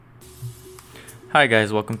Hi,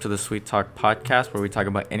 guys. Welcome to the Sweet Talk podcast where we talk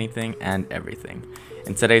about anything and everything.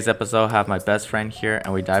 In today's episode, I have my best friend here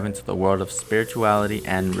and we dive into the world of spirituality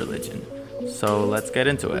and religion. So let's get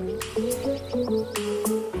into it.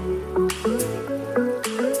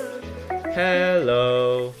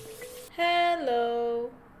 Hello. Hello.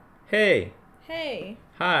 Hey. Hey.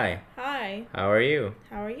 Hi. Hi. How are you?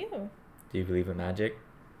 How are you? Do you believe in magic?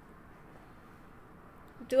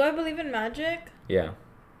 Do I believe in magic? Yeah.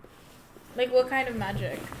 Like, what kind of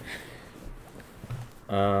magic?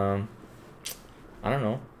 I don't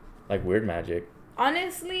know. Like weird magic.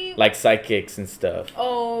 Honestly. Like psychics and stuff.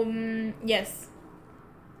 Yes.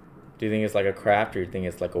 Do you think it's like a craft or do you think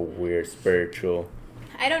it's like a weird spiritual?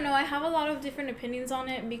 I don't know. I have a lot of different opinions on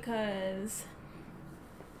it because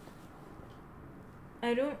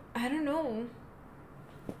I don't know.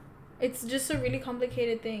 It's just a really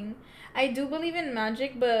complicated thing. I do believe in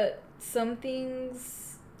magic, but some things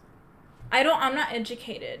I'm not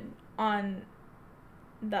educated on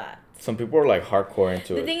that. Some people are like hardcore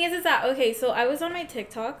into it. The thing is that, okay, so I was on my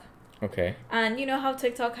TikTok. Okay. And you know how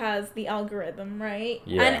TikTok has the algorithm, right?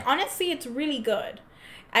 Yeah. And honestly, it's really good.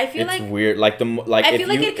 I feel it's like weird. Like I feel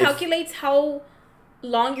like it calculates how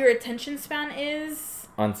long your attention span is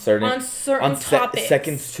on certain topics.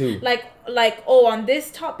 Seconds too. Like on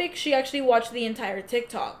this topic, she actually watched the entire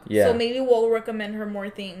TikTok. Yeah. So maybe we'll recommend her more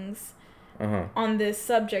things. On this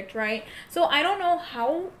subject, right? So I don't know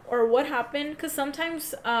how or what happened, because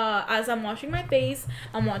sometimes as I'm washing my face,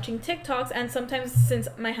 I'm watching TikToks, and sometimes since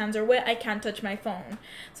my hands are wet, I can't touch my phone.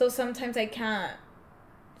 So sometimes I can't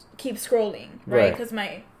keep scrolling, right? Because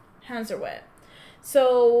my hands are wet.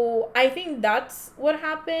 So I think that's what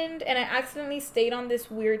happened, and I accidentally stayed on this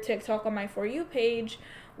weird TikTok on my For You page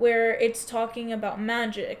where it's talking about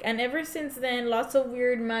magic. And ever since then, lots of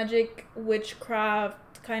weird magic,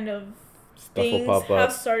 witchcraft kind of things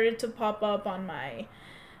have started to pop up on my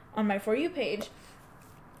For You page.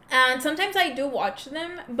 And sometimes I do watch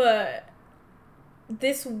them, but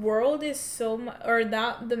this world is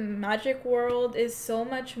the magic world is so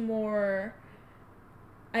much more,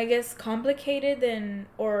 I guess, complicated than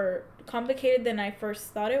I first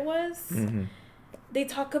thought it was. Mm-hmm. They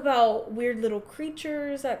talk about weird little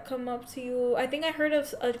creatures that come up to you. I think I heard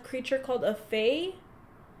of a creature called a fae.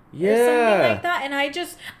 Yeah. Or something like that, and I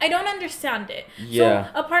don't understand it.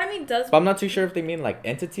 Yeah. So a part of me does. But I'm not too sure if they mean like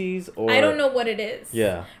entities or. I don't know what it is.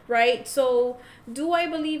 Yeah. Right. So, do I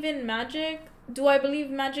believe in magic? Do I believe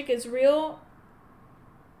magic is real?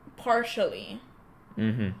 Partially.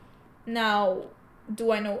 Mm-hmm. Now,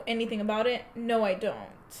 do I know anything about it? No, I don't.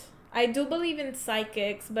 I do believe in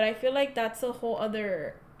psychics, but I feel like that's a whole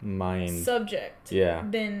other subject. Yeah.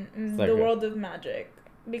 Than the world of magic.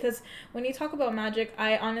 Because when you talk about magic,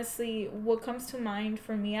 what comes to mind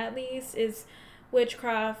for me at least is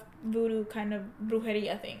witchcraft, voodoo, kind of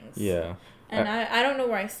brujeria things. Yeah. And I don't know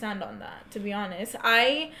where I stand on that, to be honest.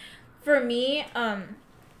 For me, I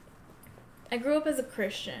grew up as a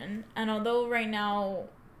Christian, and although right now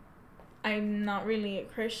I'm not really a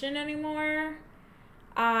Christian anymore,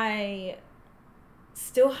 I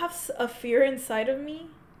still have a fear inside of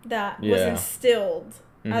me that was instilled.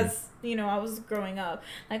 Mm-hmm. As, I was growing up.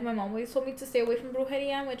 Like, my mom always told me to stay away from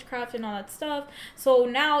brujeria and witchcraft and all that stuff. So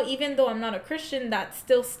now, even though I'm not a Christian, that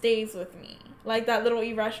still stays with me. Like, that little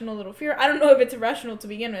irrational little fear. I don't know if it's irrational to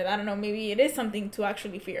begin with. I don't know. Maybe it is something to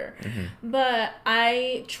actually fear. Mm-hmm. But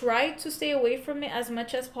I try to stay away from it as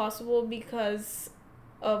much as possible because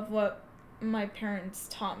of what my parents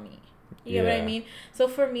taught me. You get what I mean? So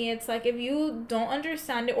for me, it's like, if you don't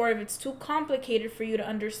understand it, or if it's too complicated for you to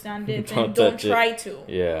understand it, then don't try to.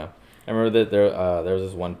 Yeah. I remember that there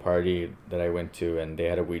was this one party that I went to, and they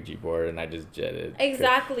had a Ouija board, and I just jetted.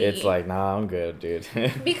 Exactly. It's like, nah, I'm good, dude.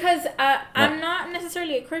 Because I'm not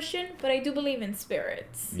necessarily a Christian, but I do believe in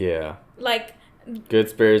spirits. Yeah. Like, good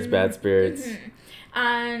spirits, bad spirits. Mm-hmm.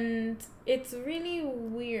 And it's really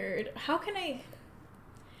weird. How can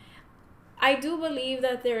I do believe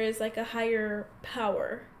that there is like a higher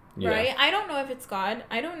power, right? I don't know if it's God.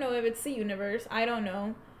 I don't know if it's the universe. I don't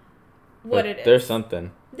know what it is. There's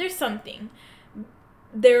something. There's something.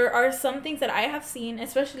 There are some things that I have seen,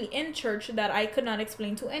 especially in church, that I could not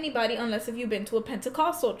explain to anybody unless if you've been to a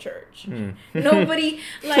Pentecostal church. Nobody,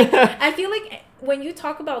 like, I feel like when you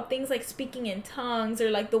talk about things like speaking in tongues or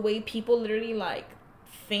like the way people literally like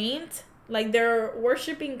faint, like, they're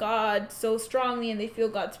worshiping God so strongly and they feel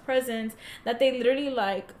God's presence that they literally,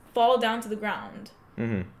 like, fall down to the ground.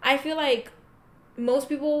 Mm-hmm. I feel like most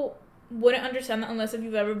people wouldn't understand that unless if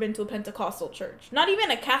you've ever been to a Pentecostal church. Not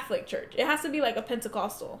even a Catholic church. It has to be like a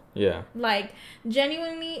Pentecostal. Yeah. Like,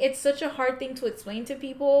 genuinely, it's such a hard thing to explain to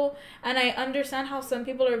people. And I understand how some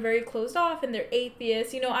people are very closed off and they're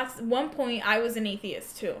atheists. You know, at one point, I was an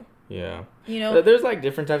atheist too. Yeah. You know? There's like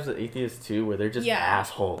different types of atheists too where they're just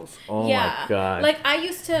assholes. Oh my God. Like, I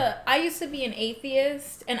used to be an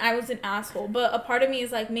atheist and I was an asshole. But a part of me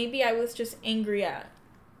is like, maybe I was just angry at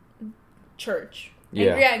church.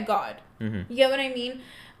 Angry at God. Mm-hmm. You get what I mean?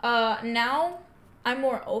 Now I'm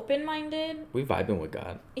more open-minded. We vibing with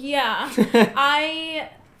God. Yeah.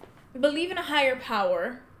 I believe in a higher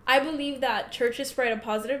power. I believe that churches spread a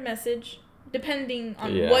positive message, depending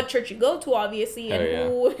on what church you go to, obviously, and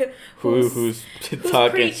who's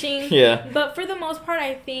talking. Preaching. Yeah. But for the most part,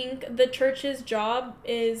 I think the church's job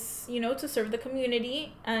is, you know, to serve the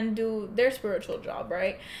community and do their spiritual job,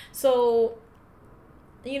 right? So,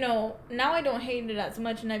 you know, now I don't hate it as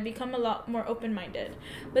much and I've become a lot more open-minded.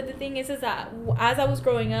 But the thing is that as I was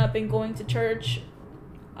growing up and going to church,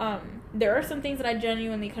 there are some things that I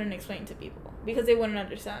genuinely couldn't explain to people because they wouldn't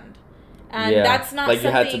understand. And that's not like you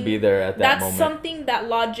had to be there at that moment. That's something that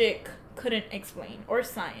logic couldn't explain, or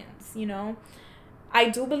science, you know. I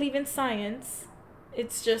do believe in science.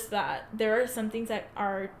 It's just that there are some things that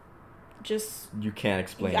are just... You can't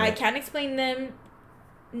explain I can't explain them.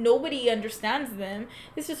 Nobody understands them.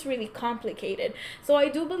 It's just really complicated. So I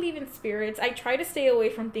do believe in spirits. I try to stay away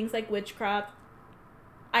from things like witchcraft.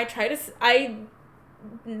 I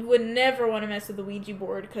would never want to mess with the Ouija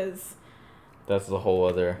board because... That's the whole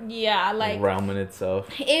other realm in itself.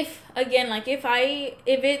 If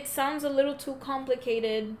it sounds a little too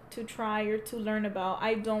complicated to try or to learn about,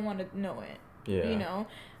 I don't want to know it. Yeah. You know?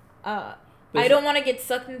 I don't want to get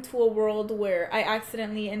sucked into a world where I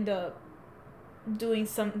accidentally end up doing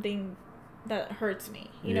something that hurts me.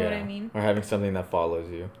 You know what I mean? Or having something that follows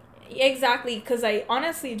you. Exactly, because I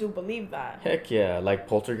honestly do believe that. Heck yeah, like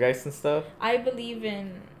poltergeist and stuff. I believe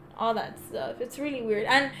in all that stuff. It's really weird.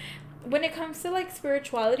 And when it comes to like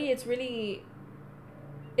spirituality, it's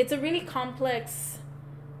a really complex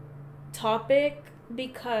topic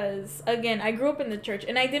because, again, I grew up in the church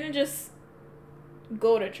and I didn't just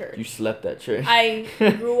go to church. You slept at church. I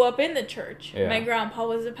grew up in the church. Yeah. My grandpa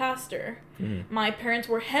was a pastor. Mm-hmm. My parents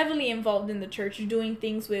were heavily involved in the church, doing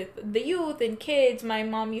things with the youth and kids. My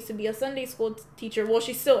mom used to be a Sunday school teacher. Well,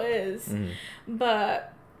 she still is. Mm-hmm.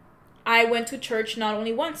 But I went to church not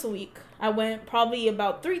only once a week. I went probably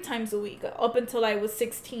about 3 times a week up until I was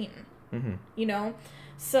 16. Mm-hmm. You know?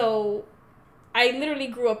 So I literally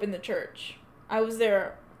grew up in the church. I was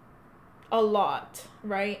there a lot,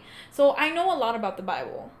 right? So I know a lot about the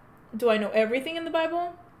Bible. Do I know everything in the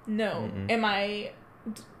Bible? No. Mm-mm. Am I,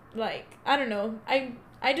 like, I don't know.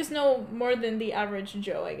 I just know more than the average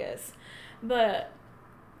Joe, I guess. But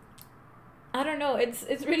I don't know. It's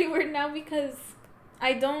really weird now because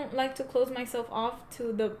I don't like to close myself off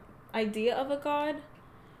to the idea of a God,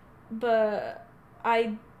 but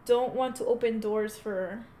I don't want to open doors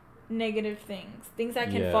for negative things that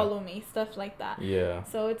can follow me, stuff like that. Yeah.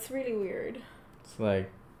 So it's really weird. It's like,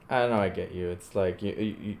 I don't know, I get you. It's like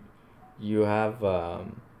you have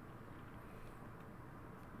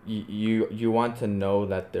you want to know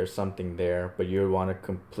that there's something there, but you want to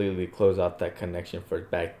completely close out that connection for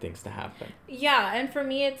bad things to happen. Yeah, and for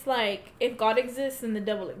me it's like if God exists then the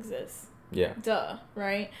devil exists. Yeah. Duh,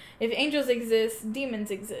 right? If angels exist,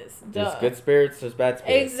 demons exist. Duh. There's good spirits, there's bad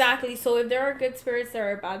spirits. Exactly. So if there are good spirits, there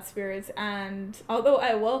are bad spirits. And although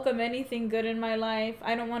I welcome anything good in my life,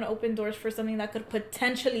 I don't want to open doors for something that could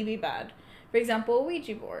potentially be bad. For example, a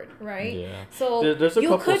Ouija board, right? Yeah. So there's a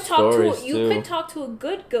couple stories you could talk to a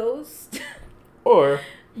good ghost. Or...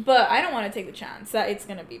 But I don't want to take the chance that it's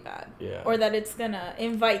going to be bad. Yeah. Or that it's going to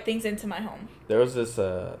invite things into my home. There was this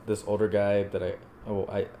older guy that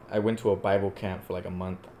I went to a Bible camp for like a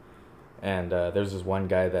month, and there's this one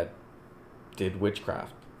guy that did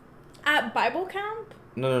witchcraft. At Bible camp?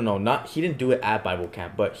 No, not he didn't do it at Bible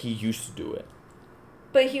camp, but he used to do it.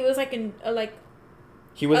 But he was like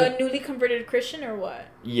he was a newly converted Christian or what?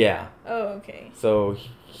 Yeah. Oh, okay. So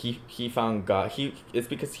he found God. It's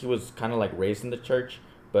because he was kind of like raised in the church,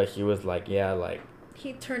 but he was like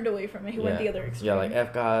he turned away from it. He went the other extreme. Yeah, like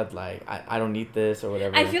F God, like I don't need this or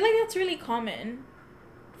whatever. I feel like that's really common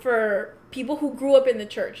for people who grew up in the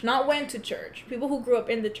church, not went to church. People who grew up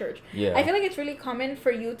in the church. Yeah. I feel like it's really common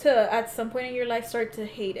for you to, at some point in your life, start to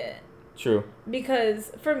hate it. True.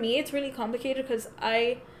 Because for me, it's really complicated because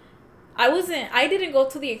I didn't go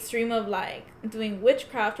to the extreme of like doing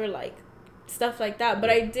witchcraft or like stuff like that, but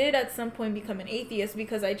I did at some point become an atheist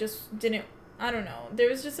because I just didn't I don't know. There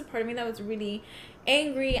was just a part of me that was really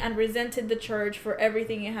angry and resented the church for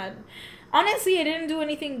everything it had. Honestly, it didn't do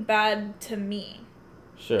anything bad to me.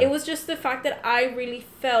 Sure. It was just the fact that I really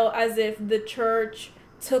felt as if the church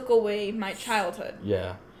took away my childhood.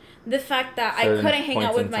 Yeah. The fact that I couldn't hang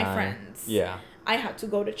out with my friends. Yeah. I had to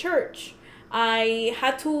go to church. I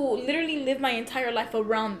had to literally live my entire life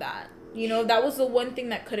around that. You know, that was the one thing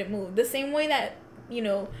that couldn't move. The same way that, you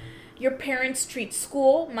know, your parents treat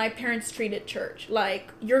school, my parents treated church.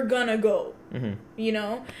 Like, you're gonna go. Mm-hmm. You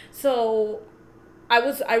know? So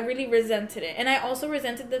I really resented it. And I also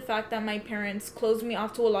resented the fact that my parents closed me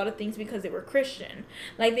off to a lot of things because they were Christian.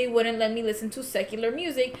 Like, they wouldn't let me listen to secular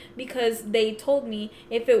music because they told me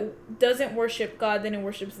if it doesn't worship God, then it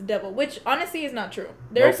worships the devil. Which, honestly, is not true.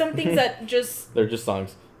 There are some things that just... They're just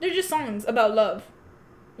songs. They're just songs about love.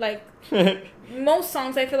 Like, most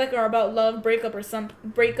songs I feel like are about love,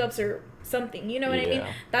 breakups or something. You know what I mean?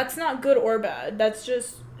 That's not good or bad. That's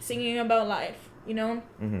just singing about life, you know?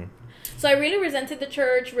 Mm-hmm. So I really resented the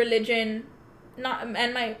church, religion,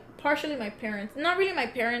 partially my parents. Not really my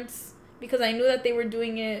parents, because I knew that they were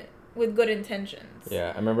doing it with good intentions.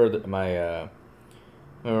 Yeah, I remember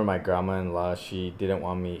my grandma-in-law, she didn't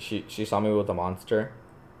want me, she saw me with a Monster,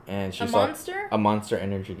 and she saw... Monster? A Monster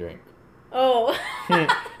energy drink. Oh.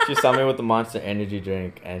 She saw me with the Monster energy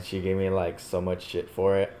drink, and she gave me, like, so much shit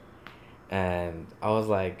for it, and I was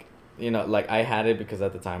like, you know, like, I had it because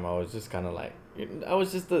at the time I was just kind of like, I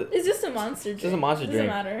was just It's just a Monster drink. Just a Monster drink.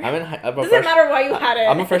 Doesn't matter. Doesn't matter why you had it.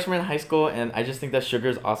 I'm a freshman in high school, and I just think that sugar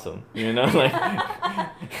is awesome. You know, like,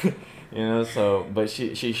 you know. So, but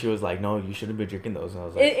she was like, no, you shouldn't be drinking those. And I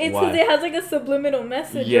was like, it's why? Because it has like a subliminal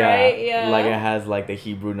message, right? Yeah. Like it has like the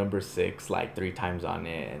Hebrew number 6 like 3 times on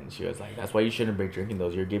it, and she was like, that's why you shouldn't be drinking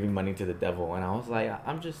those. You're giving money to the devil. And I was like,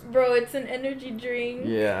 I'm just... Bro, it's an energy drink.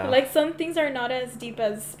 Yeah. Like, some things are not as deep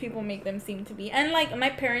as people make them seem to be. And like, my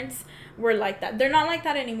parents were like that. They're not like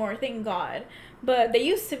that anymore, thank God. But they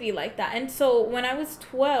used to be like that. And so when I was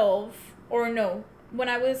 12, or no, when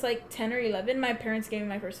I was like 10 or 11, my parents gave me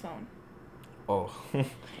my first phone. Oh.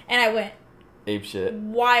 And I went ape shit.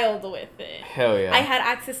 Wild with it. Hell yeah. I had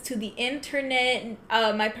access to the internet.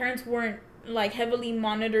 My parents weren't like heavily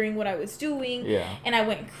monitoring what I was doing. Yeah. And I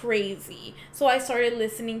went crazy. So I started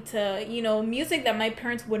listening to, you know, music that my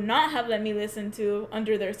parents would not have let me listen to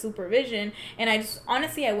under their supervision. And I just,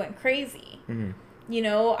 honestly, I went crazy. Mm-hmm. You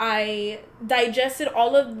know, I digested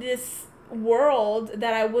all of this world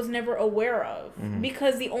that I was never aware of. Mm-hmm.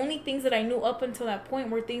 Because the only things that I knew up until that point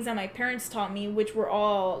were things that my parents taught me, which were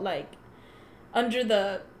all like under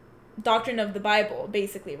the doctrine of the Bible,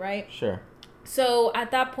 basically, right? Sure. So at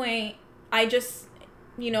that point, I just,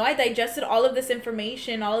 you know, I digested all of this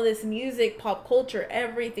information, all of this music, pop culture,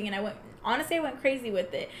 everything, and I went crazy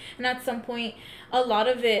with it. And at some point, a lot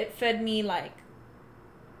of it fed me, like,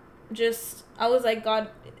 I was like, God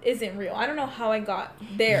isn't real. I don't know how I got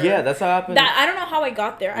there. Yeah, that's how it happened. I don't know how I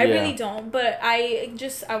got there. I really don't. But I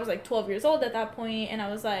was like 12 years old at that point, and I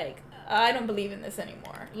was like, I don't believe in this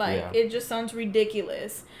anymore. Like, it just sounds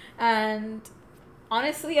ridiculous. And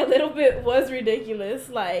honestly, a little bit was ridiculous.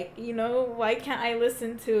 Like, you know, why can't I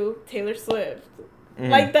listen to Taylor Swift?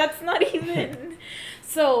 Like, that's not even...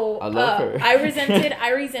 So, I love her. I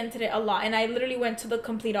resented it a lot. And I literally went to the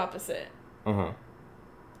complete opposite. Uh-huh.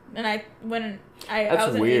 And I was an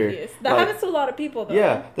atheist. That happens to a lot of people, though.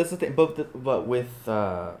 Yeah, that's the thing. But with...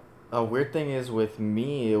 a weird thing is with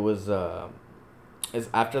me, it was... is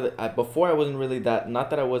after before I wasn't really that... Not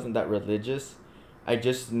that I wasn't that religious. I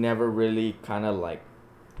just never really kind of like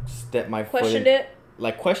stepped my foot questioned it.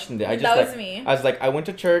 That was me. I was like, I went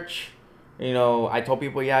to church, you know, I told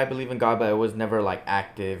people, yeah, I believe in God, but I was never like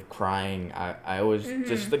active, crying. I was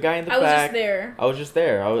just the guy in the back. I was just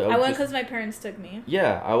there. I went because my parents took me.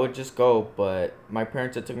 Yeah, I would just go, but my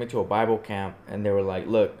parents had took me to a Bible camp, and they were like,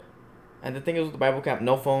 look, and the thing is with the Bible camp,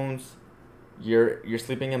 no phones, you're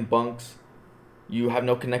sleeping in bunks, you have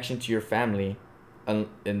no connection to your family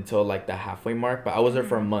until like the halfway mark, but I was there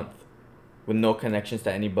for a month with no connections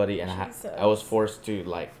to anybody, and I was forced to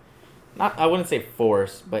like, I wouldn't say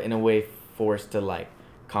forced, but in a way forced to like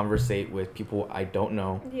conversate with people I don't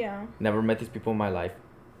know. Yeah. Never met these people in my life.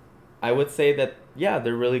 I would say that, yeah,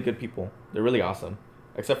 they're really good people. They're really awesome,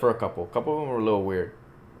 except for a couple. A couple of them were a little weird.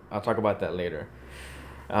 I'll talk about that later.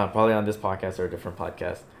 Probably on this podcast or a different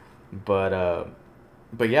podcast,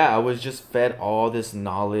 But yeah, I was just fed all this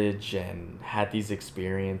knowledge and had these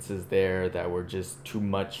experiences there that were just too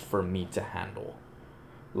much for me to handle.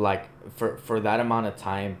 Like, for that amount of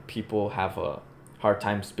time, people have a hard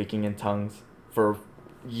time speaking in tongues for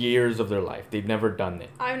years of their life. They've never done it.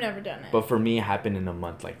 I've never done it. But for me, it happened in a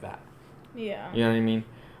month like that. Yeah. You know what I mean?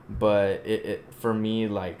 But it for me,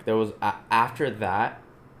 like, there was after that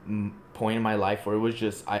point in my life where it was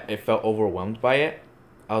just it felt overwhelmed by it.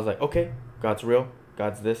 I was like, okay, God's real,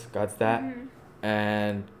 God's this, God's that.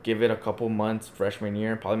 And give it a couple months, freshman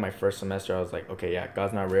year, probably my first semester, I was like, okay, yeah,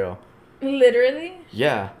 God's not real. Literally?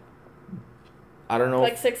 Yeah. I don't know.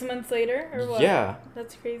 Like 6 months later or what? Yeah.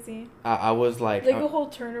 That's crazy. I was like a whole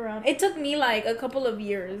turnaround. It took me like a couple of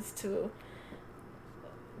years to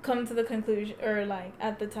come to the conclusion, or like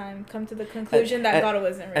at the time come to the conclusion that God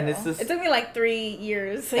wasn't real. And it took me like 3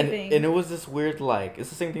 years, I think. And it was this weird, like, it's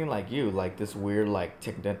the same thing like you, like this weird, like,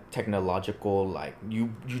 technological, like, you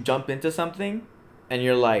jump into something and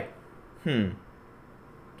you're like, and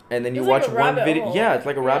then you watch one video. Hole. Yeah, it's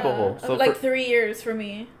like a rabbit hole. So like 3 years for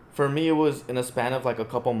me. For me, it was in a span of like a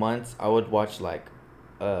couple months. I would watch like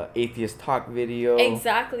atheist talk video.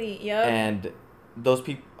 Exactly. Yep. And those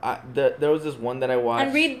people, there was this one that I watched.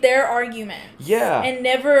 And read their arguments. Yeah. And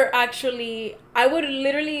never actually, I would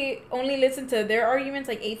literally only listen to their arguments,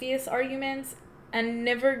 like atheist arguments, and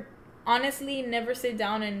never sit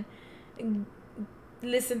down and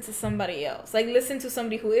listen to somebody else. Like, listen to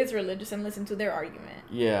somebody who is religious and listen to their argument.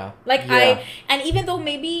 Yeah. Like, yeah. And even though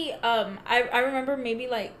maybe, I remember maybe,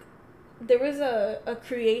 like, there was a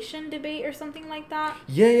creation debate or something like that.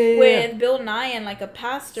 Yeah. With Bill Nye and, like, a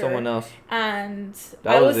pastor. Someone else. And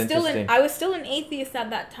I was still an atheist at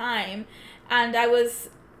that time. And I was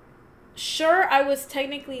sure I was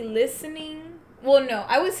technically listening. Well, no,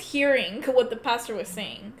 I was hearing what the pastor was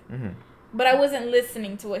saying. Mm-hmm. But I wasn't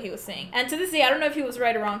listening to what he was saying. And to this day, I don't know if he was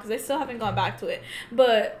right or wrong, because I still haven't gone back to it.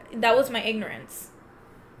 But that was my ignorance.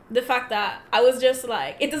 The fact that I was just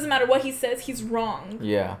like, it doesn't matter what he says, he's wrong.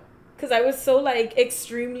 Yeah. Because I was so, like,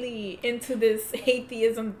 extremely into this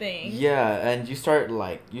atheism thing. Yeah, and you start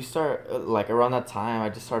around that time, I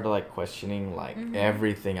just started, like, questioning, like,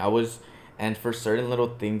 everything. And for certain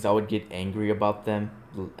little things, I would get angry about them.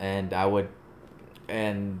 And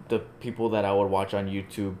the people that I would watch on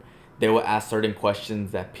YouTube, they would ask certain questions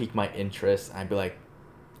that pique my interest. I'd be like,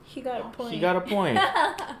 he got a point.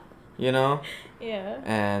 You know? Yeah.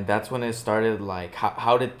 And that's when it started, like,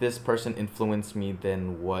 how did this person influence me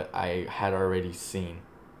than what I had already seen?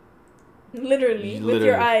 Literally, with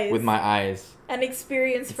your eyes. With my eyes. And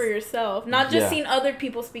experience for yourself. Not just seeing other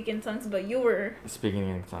people speak in tongues, but you were speaking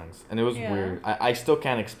in tongues. And it was weird. I still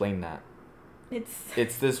can't explain that.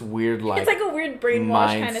 It's this weird, like, it's like a weird brainwash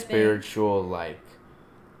kind of thing. Spiritual, like,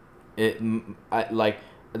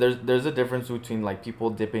 there's a difference between, like, people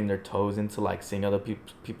dipping their toes into, like, seeing other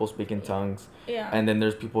people speak in tongues. Yeah. And then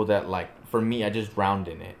there's people that, like, for me, I just drowned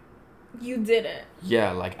in it. You did it.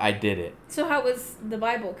 Yeah, like, I did it. So how was the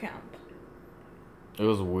Bible camp? It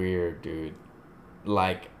was weird, dude.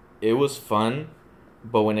 Like, it was fun,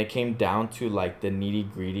 but when it came down to, like, the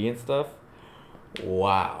nitty-gritty and stuff,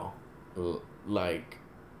 wow. Like,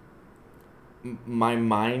 my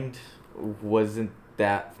mind wasn't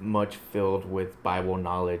that much filled with Bible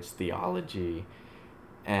knowledge, theology,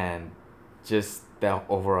 and just that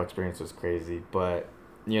overall experience was crazy. But,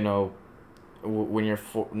 you know, when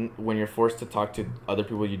you're forced to talk to other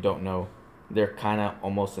people you don't know, they're kind of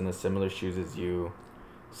almost in the similar shoes as you.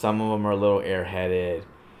 Some of them are a little airheaded,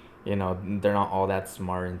 you know, they're not all that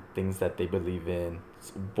smart in things that they believe in.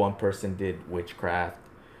 One person did witchcraft.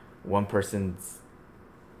 One person's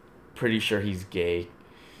pretty sure he's gay.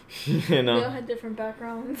 You know, we all had different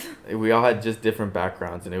backgrounds. We all had just different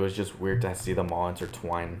backgrounds, and it was just weird to see them all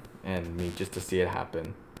intertwine and me just to see it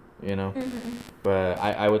happen, you know. Mm-hmm. But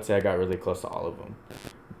I would say I got really close to all of them.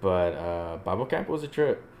 But Bible camp was a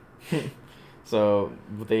trip. So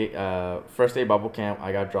they first day Bible camp,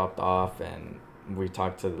 I got dropped off, and we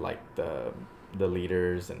talked to, like, the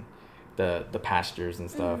leaders and the pastors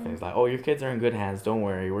and stuff. And he's like, oh, your kids are in good hands, don't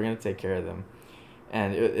worry, we're gonna take care of them.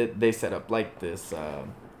 And they set up, like, this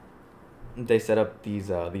they set up these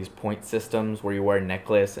point systems where you wear a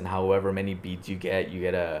necklace, and however many beads you get you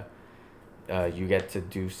get to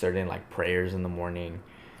do certain, like, prayers in the morning.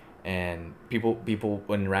 And people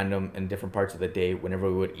in different parts of the day, whenever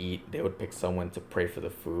we would eat, they would pick someone to pray for the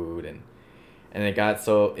food. And it got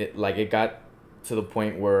to the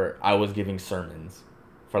point where I was giving sermons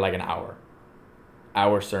for, like, an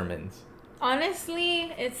hour sermons.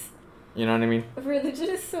 Honestly, it's, you know what I mean? Religion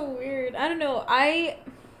is so weird. I don't know.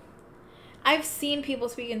 I've seen people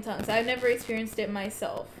speak in tongues. I've never experienced it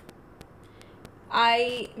myself.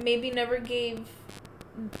 I never gave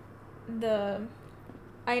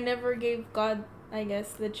God, I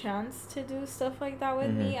guess, the chance to do stuff like that with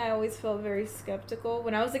me. I always felt very skeptical.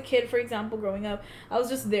 When I was a kid, for example, growing up, I was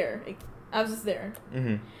just there, I was just there.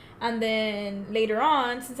 Mm-hmm. And then later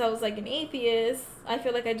on, since I was like an atheist, I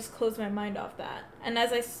feel like I just closed my mind off that. And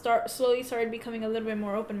as I slowly started becoming a little bit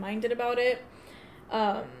more open-minded about it,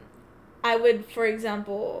 I would, for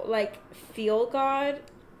example, like feel God,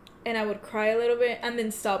 and I would cry a little bit and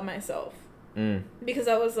then stop myself. Because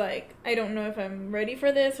I was like, I don't know if I'm ready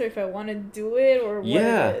for this or if I want to do it or what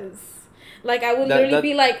it is. Like, I would literally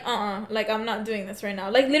be like, like, I'm not doing this right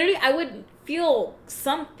now. Like, literally, I would feel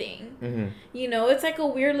something. Mm-hmm. You know, it's like a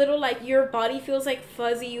weird little, like, your body feels like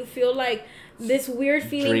fuzzy. You feel like this weird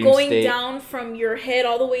feeling Dream going state. down from your head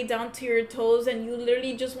all the way down to your toes. And you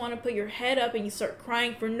literally just want to put your head up and you start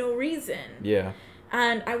crying for no reason. Yeah.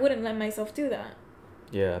 And I wouldn't let myself do that.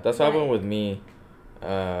 Yeah, that's what happened with me.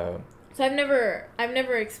 So I've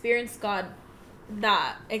never experienced God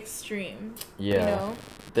that extreme. Yeah. You know?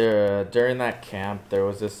 During that camp, there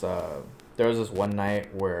was this one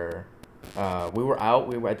night where we were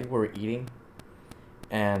out. I think we were eating,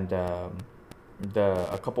 and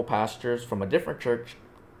a couple pastors from a different church,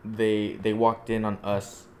 they walked in on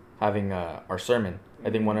us having our sermon. I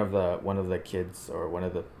think one of the kids or one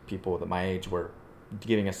of the people at my age were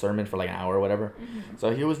giving a sermon for like an hour or whatever. Mm-hmm.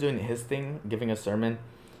 So he was doing his thing, giving a sermon,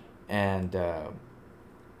 and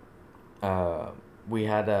we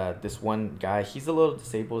had this one guy. He's a little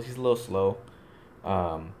disabled. He's a little slow,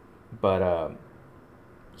 but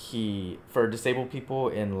he, for disabled people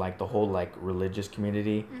in like the whole like religious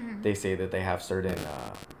community, Mm-hmm. they say that they have certain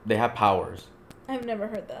they have powers. I've never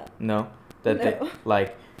heard that. No, that No. they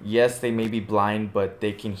like, yes, they may be blind, but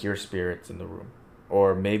they can hear spirits in the room,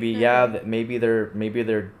 or maybe maybe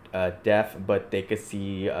they're deaf, but they could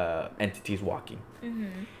see entities walking.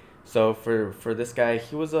 Mm-hmm. So for this guy,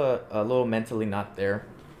 he was a little mentally not there,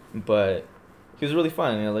 but he was really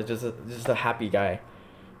fun, you know, like just a happy guy.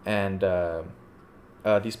 And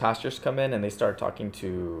these pastors come in and they start talking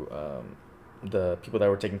to the people that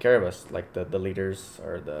were taking care of us, like the leaders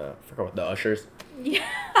or I forgot what, the ushers. Yeah.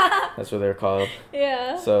 That's what they're called.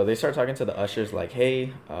 Yeah. So they start talking to the ushers like,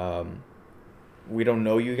 hey, we don't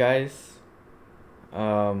know you guys,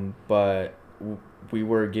 but we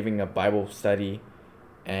were giving a Bible study,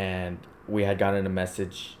 and we had gotten a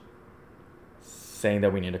message saying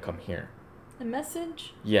that we need to come here. A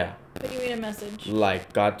message? Yeah. What do you mean a message?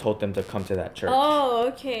 Like, God told them to come to that church. Oh,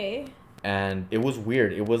 okay. And it was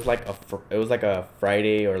weird. It was like a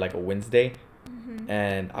Friday or like a Wednesday. Mm-hmm.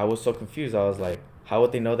 And I was so confused. I was like, how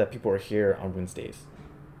would they know that people are here on Wednesdays?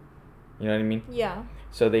 You know what I mean? Yeah.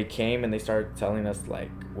 So they came and they started telling us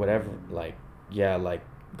like whatever, like, yeah, like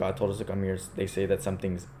God told us to come here. They say that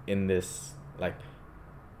something's in this, like,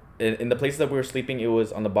 in the places that we were sleeping, it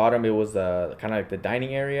was on the bottom. It was kind of like the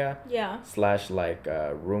dining area. Yeah. / like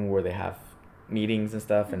room where they have meetings and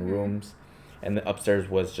stuff, and Mm-hmm. rooms, and the upstairs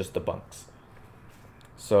was just the bunks.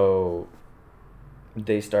 So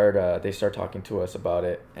they start talking to us about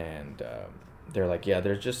it, and they're like, yeah,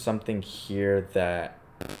 there's just something here that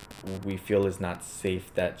we feel is not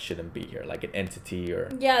safe, that shouldn't be here, like an entity or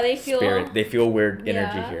they feel spirit. They feel weird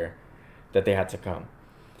energy here, that they had to come.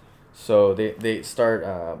 So they start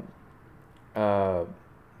let's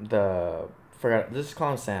just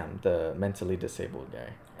call him Sam, the mentally disabled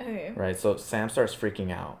guy. Okay. Right. So Sam starts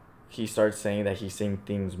freaking out. He starts saying that he's seeing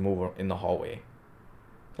things move in the hallway.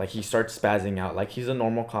 Like, he starts spazzing out. Like, he's a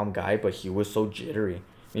normal calm guy, but he was so jittery.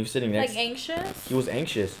 And he was sitting next. Like anxious? He was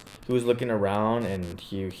anxious. He was looking around, and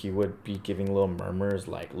he would be giving little murmurs,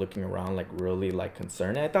 like looking around, like really like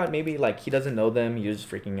concerned. And I thought maybe like he doesn't know them. He was just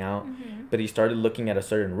freaking out. Mm-hmm. But he started looking at a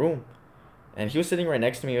certain room, and he was sitting right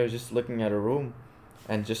next to me. I was just looking at a room,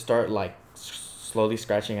 and just start like slowly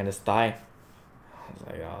scratching at his thigh. I was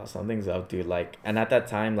like, oh, something's up, dude. Like, and at that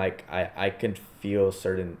time, like I can feel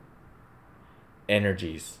certain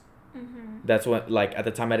energies. Mm-hmm. That's what, like, at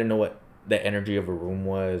the time I didn't know what the energy of a room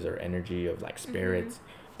was, or energy of like spirits,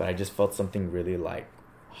 but I just felt something really like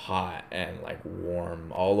hot and like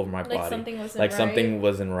warm all over my body. Something wasn't like right. Something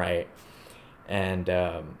wasn't right. And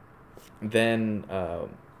then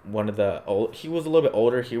one of he was a little bit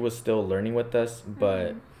older. He was still learning with us,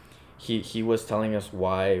 but he was telling us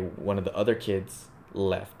why one of the other kids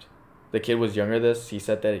left. The kid was younger than us. He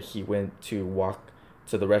said that he went to walk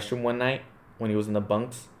to the restroom one night when he was in the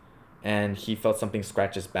bunks, and he felt something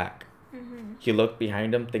scratch his back. Mm-hmm. He looked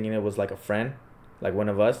behind him thinking it was like a friend, like one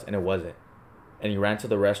of us, and it wasn't. And he ran to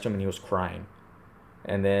the restroom and he was crying.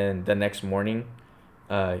 And then the next morning,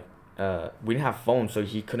 we didn't have phones, so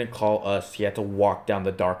he couldn't call us. He had to walk down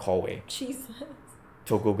the dark hallway Jesus.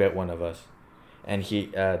 to go get one of us. And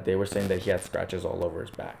they were saying that he had scratches all over his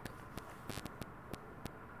back.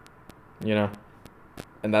 You know?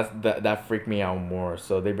 And that freaked me out more.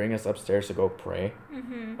 So they bring us upstairs to go pray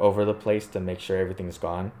over the place to make sure everything's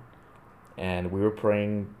gone. And we were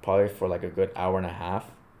praying probably for like a good hour and a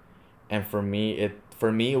half. And for me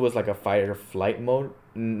it was like a fight or flight mode,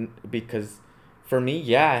 because for me,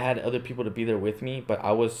 yeah, I had other people to be there with me, but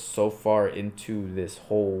I was so far into this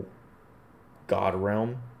whole God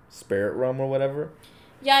realm, spirit realm or whatever.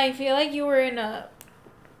 Yeah, I feel like you were in a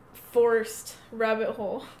forced rabbit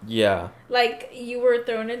hole. Yeah. Like you were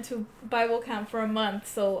thrown into Bible camp for a month,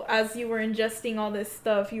 so as you were ingesting all this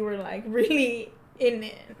stuff, you were like really in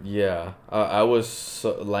it. Yeah. I was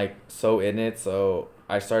so in it, so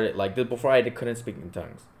I started like before I couldn't speak in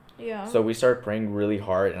tongues. Yeah. So we started praying really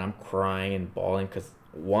hard, and I'm crying and bawling because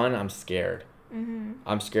one, I'm scared.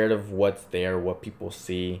 I'm scared of what's there, what people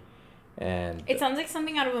see. And it sounds like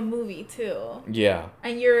something out of a movie too. Yeah.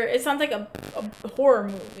 And it sounds like a horror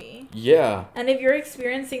movie. Yeah. And if you're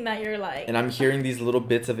experiencing that, you're like, and I'm hearing these little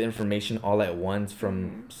bits of information all at once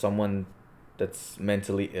from someone that's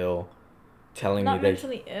mentally ill, telling me that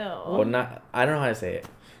mentally ill. Well, not, I don't know how to say it.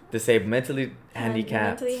 Disabled, mentally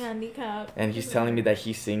handicapped. Mentally handicapped. And he's telling me that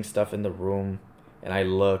he's seeing stuff in the room, and I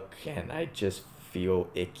look and I just feel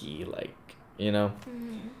icky, like, you know.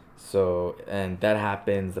 So, and that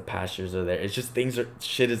happens, the pastors are there. It's just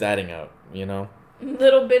shit is adding up, you know?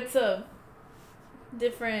 Little bits of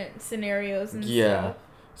different scenarios and stuff.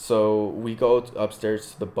 So, we go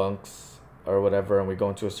upstairs to the bunks or whatever, and we go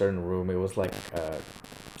into a certain room. It was like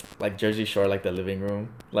Jersey Shore, like the living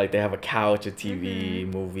room. Like, they have a couch, a TV,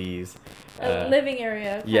 movies. A living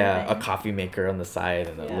area. Yeah, a coffee maker on the side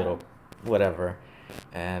and a little whatever.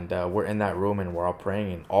 And we're in that room, and we're all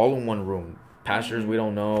praying, and all in one room. Pastors we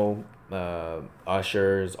don't know,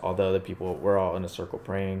 ushers, all the other people, we're all in a circle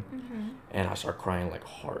praying. And I start crying like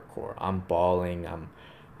hardcore. I'm bawling.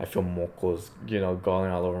 I feel mocos,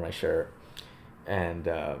 going all over my shirt. And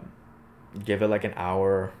give it like an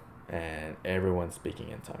hour, and everyone's speaking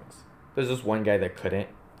in tongues. There's this one guy that couldn't,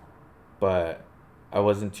 but I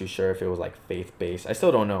wasn't too sure if it was like faith-based. I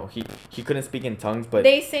still don't know. He couldn't speak in tongues, but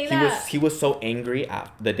they say that he was so angry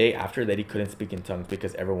the day after that he couldn't speak in tongues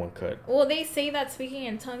because everyone could. Well, they say that speaking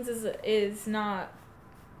in tongues is not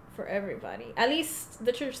for everybody. At least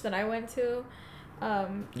the church that I went to,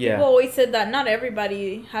 people always said that not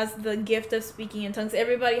everybody has the gift of speaking in tongues.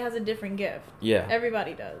 Everybody has a different gift. Yeah.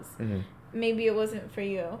 Everybody does. Maybe it wasn't for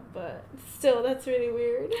you, but still, that's really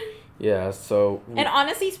weird. Yeah, so... And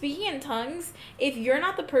honestly, speaking in tongues, if you're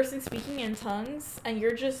not the person speaking in tongues and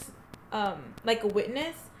you're just, like a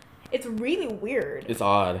witness, it's really weird. It's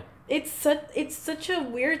odd. It's such a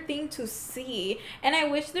weird thing to see. And I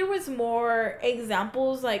wish there was more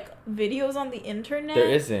examples, like videos on the internet. There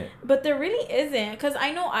isn't. But there really isn't. Because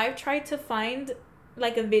I know I've tried to find,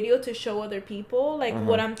 like, a video to show other people, like,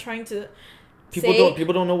 what I'm trying to...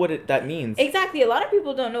 People don't know what that means. Exactly. A lot of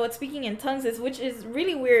people don't know what speaking in tongues is, which is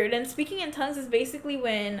really weird. And speaking in tongues is basically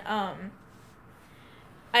when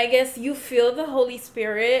I guess you feel the Holy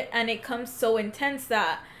Spirit and it comes so intense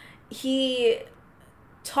that he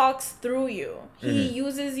talks through you. He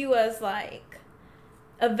uses you as like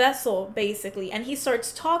a vessel, basically, and he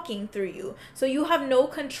starts talking through you. So you have no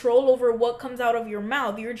control over what comes out of your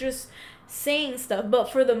mouth. You're just saying stuff, but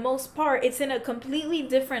for the most part it's in a completely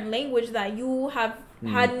different language that you have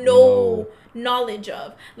had no knowledge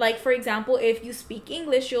of. Like, for example, if you speak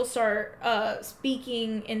English, you'll start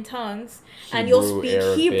speaking in tongues, and you'll speak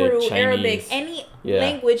Hebrew, Arabic, any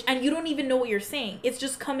language, and you don't even know what you're saying. It's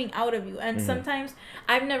just coming out of you. And sometimes,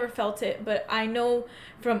 I've never felt it, but I know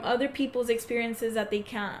from other people's experiences that they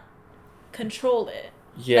can't control it.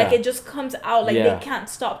 Like, it just comes out, like they can't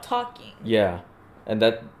stop talking. And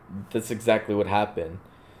that's exactly what happened.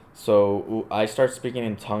 So I start speaking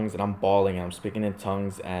in tongues, and I'm bawling, and I'm speaking in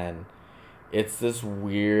tongues, and it's this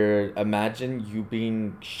weird... Imagine you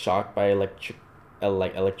being shocked by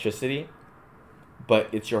electricity, but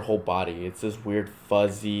it's your whole body. It's this weird,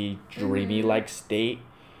 fuzzy, dreamy-like state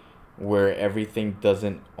where everything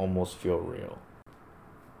doesn't almost feel real.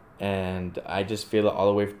 And I just feel it all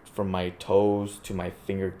the way from my toes to my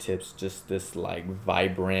fingertips, just this, like,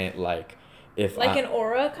 vibrant, like... an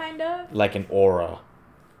aura, kind of? Like an aura.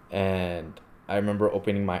 And I remember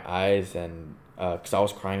opening my eyes, and because I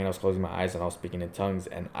was crying and I was closing my eyes and I was speaking in tongues,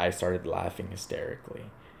 and I started laughing hysterically.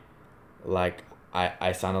 Like,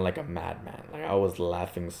 I sounded like a madman. Like, I was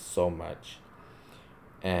laughing so much.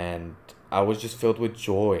 And I was just filled with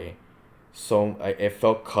joy. So it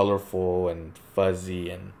felt colorful and fuzzy,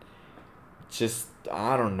 and just,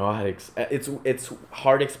 I don't know how to... It's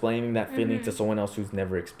hard explaining that feeling to someone else who's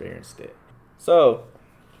never experienced it. So,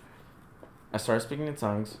 I started speaking in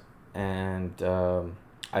tongues, and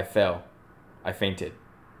I fell. I fainted.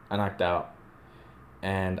 I knocked out,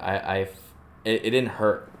 and it didn't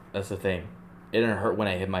hurt. That's the thing. It didn't hurt when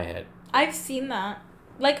I hit my head. I've seen that.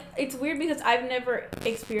 Like, it's weird because I've never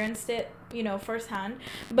experienced it, firsthand.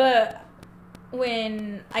 But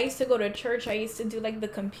when I used to go to church, I used to do, like, the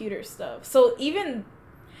computer stuff. So even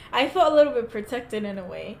I felt a little bit protected in a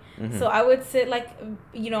way. Mm-hmm. So I would sit, like,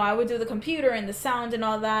 I would do the computer and the sound and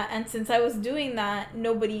all that. And since I was doing that,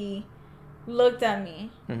 nobody looked at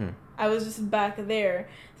me. Mm-hmm. I was just back there.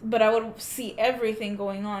 But I would see everything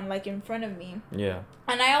going on, like, in front of me. Yeah.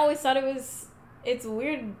 And I always thought it's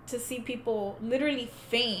weird to see people literally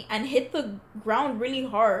faint and hit the ground really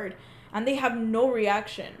hard and they have no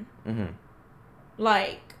reaction. Mm-hmm.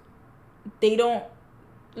 Like, they don't,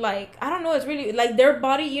 like, I don't know, it's really, like, their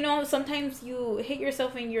body, sometimes you hit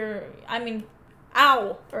yourself in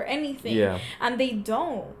ow, or anything. Yeah. And they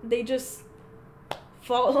don't. They just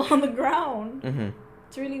fall on the ground. Mm-hmm.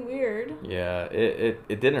 It's really weird. Yeah, it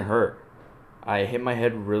didn't hurt. I hit my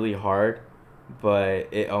head really hard,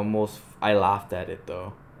 but I laughed at it,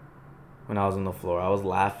 though. When I was on the floor, I was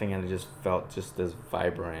laughing, and I just felt just this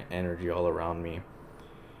vibrant energy all around me.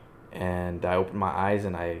 And I opened my eyes,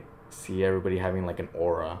 and I see everybody having, like, an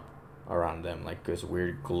aura around them, like this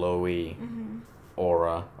weird glowy mm-hmm.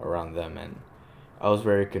 aura around them. And I was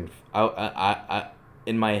very I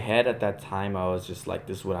in my head at that time, I was just like,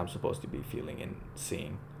 this is what I'm supposed to be feeling and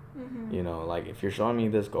seeing. Mm-hmm. Like, if you're showing me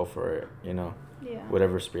this, go for it, Yeah.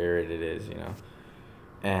 Whatever spirit it is,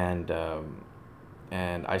 And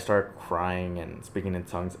I started crying and speaking in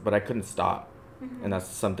tongues, but I couldn't stop. Mm-hmm. And that's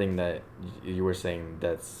something that you were saying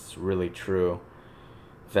that's really true,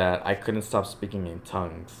 that I couldn't stop speaking in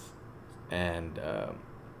tongues. And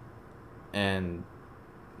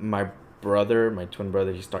my twin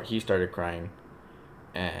brother, he started crying,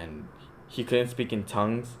 and he couldn't speak in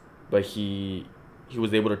tongues, but he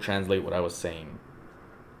was able to translate what I was saying.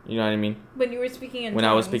 You know what I mean? When you were speaking in tongues. When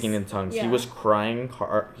I was speaking in tongues. Yeah. He was crying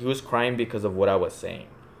hard. He was crying because of what I was saying.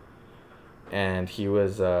 And he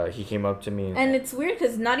came up to me. And it's weird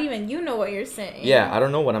because not even you know what you're saying. Yeah, I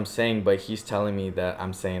don't know what I'm saying, but he's telling me that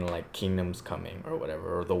I'm saying, like, kingdom's coming or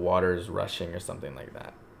whatever, or the water's rushing or something like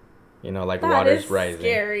that. Like, that water's is rising.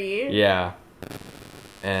 Scary. Yeah.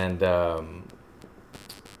 And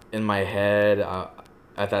in my head,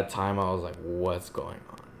 at that time, I was like, what's going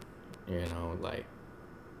on? Like,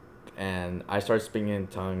 and I started speaking in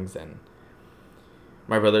tongues, and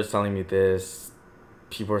my brother's telling me this.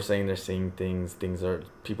 People are saying they're seeing things.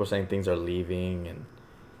 People are saying things are leaving,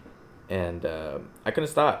 and I couldn't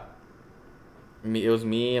stop. It was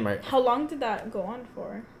me and my. How long did that go on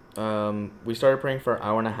for? We started praying for an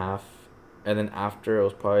hour and a half, and then after it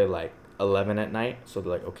was probably like 11 at night. So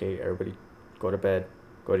they're like, okay, everybody, go to bed,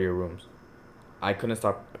 go to your rooms. I couldn't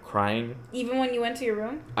stop crying. Even when you went to your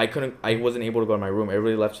room? I wasn't able to go to my room.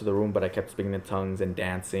 Everybody left to the room, but I kept speaking in tongues and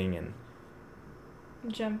dancing and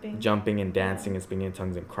jumping and dancing and speaking in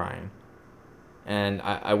tongues and crying. And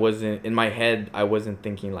I wasn't, in my head, I wasn't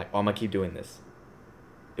thinking like, oh, I'm gonna keep doing this.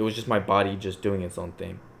 It was just my body just doing its own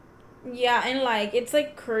thing. Yeah, and like, it's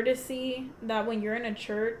like courtesy that when you're in a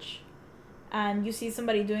church and you see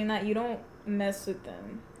somebody doing that, you don't mess with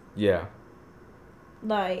them. Yeah.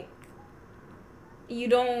 Like, you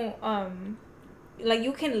don't, like,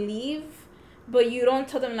 you can leave, but you don't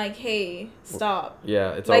tell them, like, hey, stop.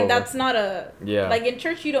 Yeah, it's like, over. that's not a... Yeah. Like, in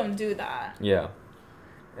church, you don't do that. Yeah.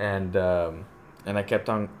 And I kept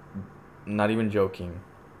on, not even joking,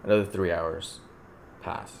 another 3 hours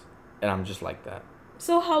pass. And I'm just like that.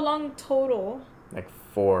 So how long total? Like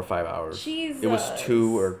 4 or 5 hours. Jesus. It was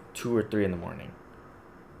 2 or 3 in the morning.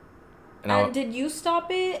 And did you stop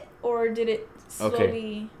it, or did it slowly...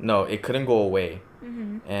 Okay. No, it couldn't go away.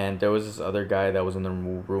 Mm-hmm. And there was this other guy that was in the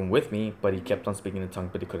room with me, but he kept on speaking in tongues,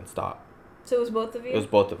 but he couldn't stop. So it was both of you? It was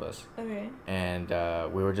both of us. Okay. And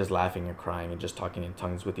we were just laughing and crying and just talking in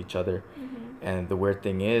tongues with each other. Mm-hmm. And the weird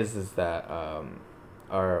thing is that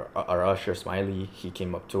our usher, Smiley, he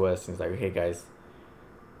came up to us and he's like, hey, guys,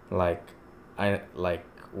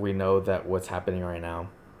 we know that what's happening right now,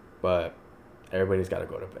 but everybody's got to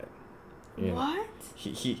go to bed. What?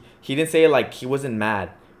 He didn't say it like he wasn't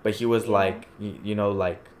mad, but he was like,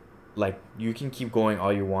 like you can keep going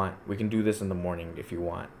all you want. We can do this in the morning if you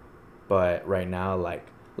want. But right now, like,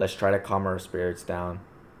 let's try to calm our spirits down.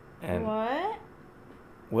 And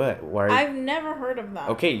What? Why? I've never heard of that.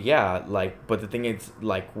 Okay, yeah, like, but the thing is,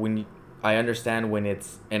 like, I understand when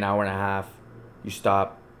it's an hour and a half, you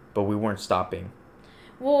stop, but we weren't stopping.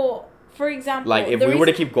 Well, for example, like, if we were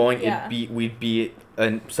to keep going,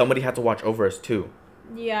 and somebody had to watch over us too.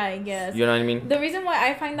 Yeah, I guess. You know what I mean? The reason why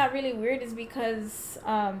I find that really weird is because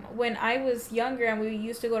when I was younger and we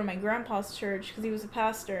used to go to my grandpa's church because he was a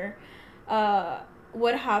pastor,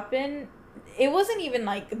 what happened, it wasn't even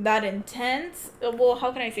like that intense. Well,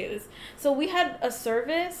 how can I say this? So we had a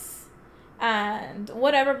service and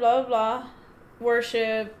whatever, blah, blah, blah,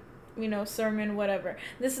 worship, sermon, whatever.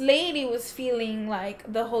 This lady was feeling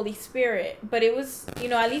like the Holy Spirit, but it was,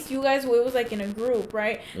 at least you guys, it was like in a group,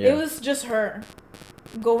 right? Yeah. It was just her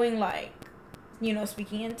going like,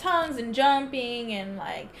 speaking in tongues and jumping and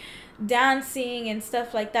like dancing and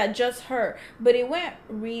stuff like that, just her. But it went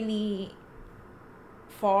really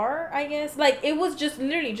far, I guess. Like, it was just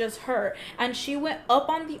literally just her, and she went up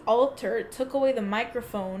on the altar, took away the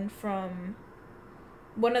microphone from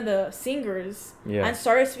one of the singers, and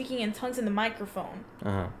started speaking in tongues in the microphone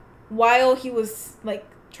while he was like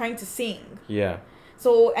trying to sing.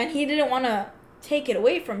 So, and he didn't want to take it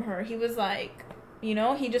away from her. He was like,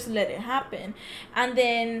 he just let it happen. And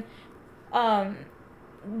then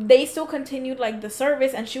they still continued like the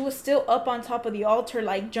service, and she was still up on top of the altar,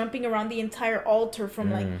 like jumping around the entire altar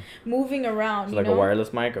from like moving around. It's like a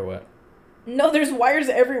wireless mic or what? No, there's wires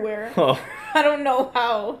everywhere. Oh. I don't know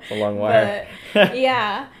how. A long wire. But,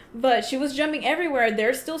 yeah. But she was jumping everywhere.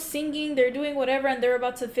 They're still singing. They're doing whatever. And they're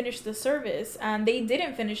about to finish the service. And they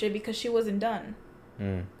didn't finish it because she wasn't done.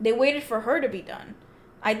 They waited for her to be done.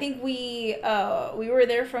 I think we were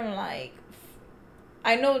there from like...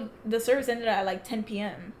 I know the service ended at like 10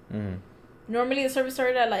 p.m. Normally the service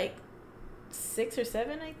started at like 6 or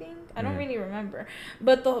 7, I think. I don't really remember.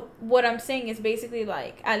 But what I'm saying is basically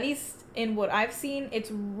like, at least in what I've seen,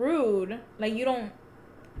 it's rude. Like, you don't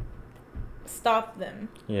stop them.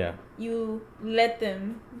 Yeah. You let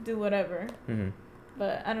them do whatever.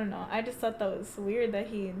 But I don't know. I just thought that was weird that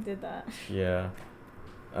he did that. Yeah.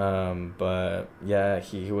 But yeah,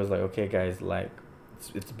 he was like, okay, guys, like,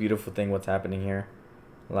 it's a beautiful thing what's happening here.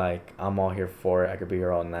 Like, I'm all here for it. I could be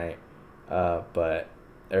here all night. But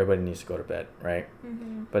everybody needs to go to bed, right?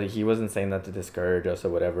 But he wasn't saying that to discourage us or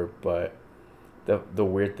whatever. But the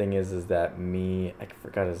weird thing is that I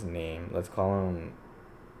forgot his name. Let's call him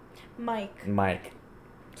Mike.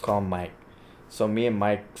 Let's call him Mike. So me and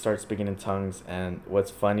Mike start speaking in tongues, and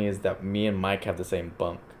what's funny is that me and Mike have the same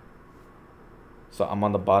bunk. So I'm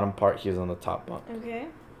on the bottom part, he's on the top bunk. Okay.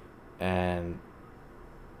 And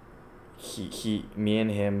me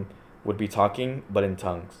and him would be talking, but in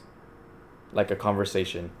tongues. Like a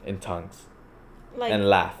conversation in tongues. Like, and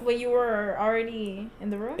laugh. When you were already in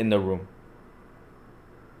the room? In the room.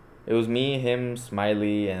 It was me, him,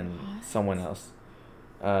 Smiley, and someone else.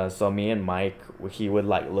 So me and Mike, he would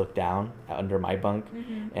like look down under my bunk,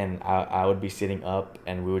 and I would be sitting up,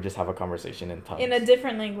 and we would just have a conversation in tongues. In a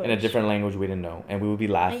different language. In a different language we didn't know, and we would be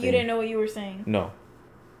laughing. And you didn't know what you were saying? No.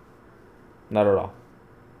 Not at all.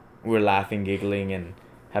 We were laughing, giggling, and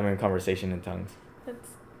having a conversation in tongues.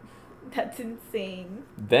 That's insane.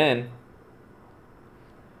 Then,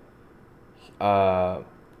 well,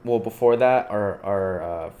 before that,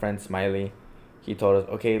 our friend Smiley, he told us,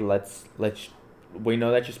 okay, let's we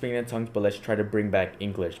know that you're speaking in tongues, but let's try to bring back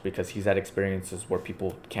English, because he's had experiences where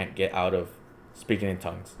people can't get out of speaking in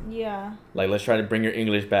tongues. Yeah. Like, let's try to bring your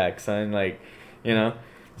English back, son. Like,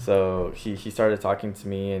 So he started talking to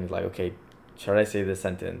me, and he's like, okay, should I say this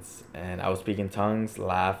sentence? And I would speak in tongues,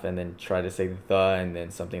 laugh, and then try to say the, and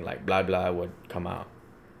then something like blah blah would come out.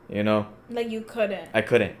 Like, you couldn't. I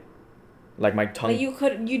couldn't. Like, my tongue. Like,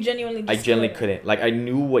 you genuinely just I genuinely couldn't. Like, I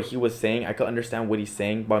knew what he was saying. I could understand what he's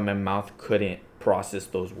saying, but my mouth couldn't process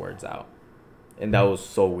those words out. And that was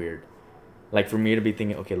so weird. Like, for me to be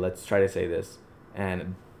thinking, okay, let's try to say this,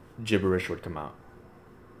 and gibberish would come out.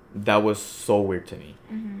 That was so weird to me.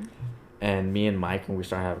 And me and Mike, when we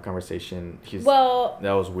started having a conversation, that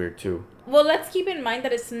was weird too. Well, let's keep in mind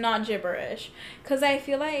that it's not gibberish, because I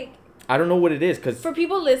feel like I don't know what it is, because for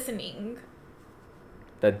people listening,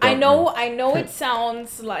 I know it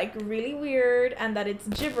sounds like really weird and that it's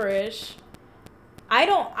gibberish. I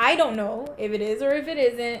don't know if it is or if it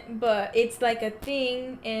isn't, but it's like a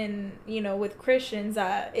thing in with Christians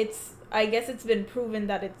that I guess it's been proven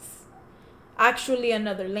that it's actually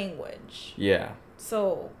another language. Yeah.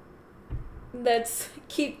 So let's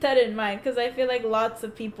keep that in mind, because I feel like lots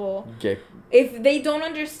of people, if they don't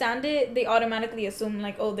understand it, they automatically assume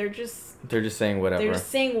like, oh, they're just saying whatever. They're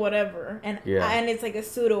saying whatever, and it's like a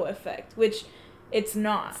pseudo effect, which it's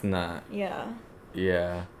not. It's not. Yeah.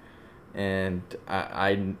 Yeah, and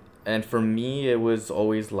and for me, it was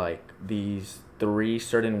always like these 3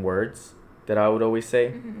 certain words that I would always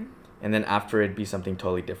say, and then after it'd be something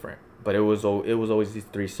totally different. But it was always these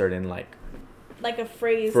 3 certain like a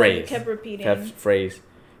phrase. That you kept repeating. Phrase.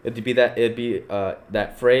 It'd be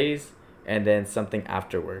that phrase and then something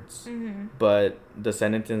afterwards. Mm-hmm. But the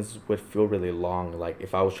sentence would feel really long, like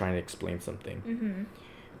if I was trying to explain something.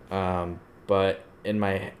 Mm-hmm. But in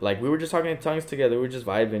my, like, we were just talking in tongues together. We were just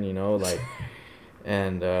vibing, you know, like,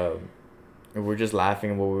 and we were just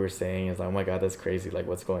laughing at what we were saying. It's like, oh my god, that's crazy. Like,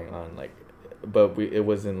 what's going on? Like, but it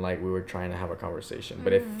wasn't like we were trying to have a conversation,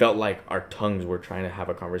 but it felt like our tongues were trying to have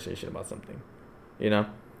a conversation about something, you know.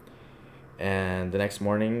 And the next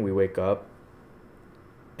morning we wake up,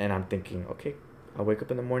 and I'm thinking, okay, I'll wake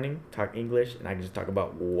up in the morning, talk English, and I can just talk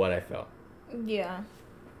about what I felt. Yeah.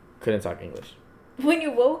 Couldn't talk English. When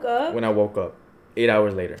you woke up? When I woke up, 8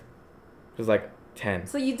 hours later. It was like 10.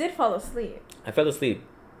 So you did fall asleep? I fell asleep.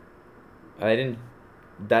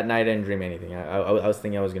 That night I didn't dream anything. I was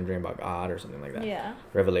thinking I was going to dream about God or something like that. Yeah.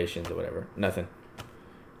 Revelations or whatever. Nothing.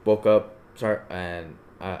 Woke up, and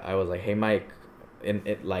I was like, hey, Mike. And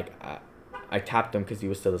I tapped him because he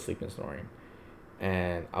was still asleep and snoring.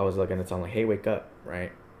 And I was looking to tell him, like, hey, wake up,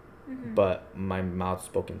 right? Mm-hmm. But my mouth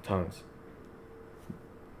spoke in tongues.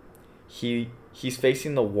 He's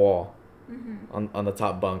facing the wall on the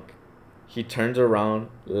top bunk. He turns around,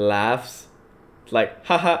 laughs, like,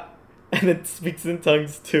 haha, and then speaks in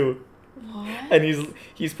tongues too. What? And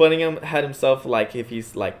he's pointing him at himself like if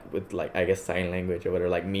he's like with like, I guess, sign language or whatever,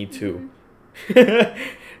 like me too.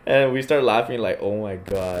 And we start laughing like, oh my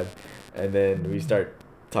god. And then we start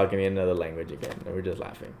talking in another language again, and we're just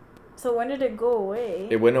laughing. So when did it go away?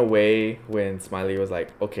 It went away when Smiley was like,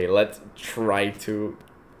 okay, let's try to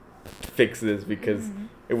fix this, because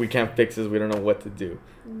if we can't fix this, we don't know what to do.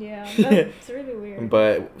 Yeah, that's really weird.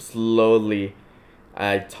 But slowly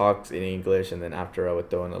I talked in English, and then after I would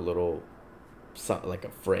throw in a little like a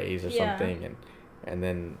phrase or something, and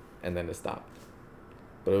then it stopped.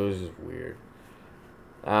 But it was just weird.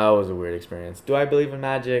 That was a weird experience. Do I believe in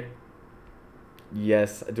magic?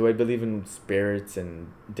 Yes. Do I believe in spirits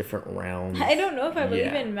and different realms? I don't know if I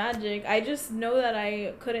believe in magic. I just know that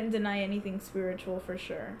I couldn't deny anything spiritual for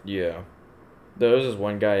sure. Yeah. There was this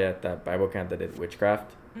one guy at that Bible camp that did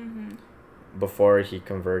witchcraft. Before he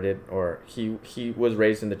converted, or he was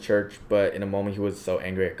raised in the church, but in a moment he was so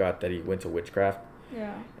angry at God that he went to witchcraft.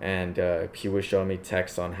 Yeah. And he was showing me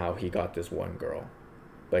texts on how he got this one girl.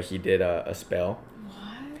 But he did a spell.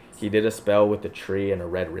 What? He did a spell with a tree and a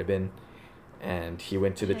red ribbon. And he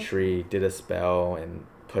went to the tree, did a spell, and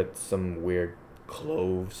put some weird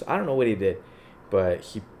cloves. I don't know what he did. But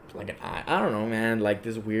he, like an eye. I don't know, man. Like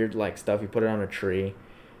this weird like stuff. He put it on a tree.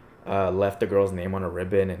 Left the girl's name on a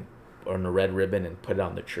ribbon on a red ribbon, and put it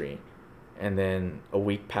on the tree. And then a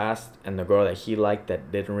week passed, and the girl that he liked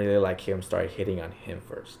that didn't really like him started hitting on him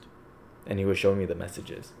first. And he was showing me the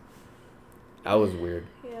messages. That was weird,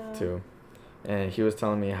 too. And he was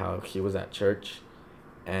telling me how he was at church,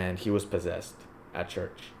 and he was possessed at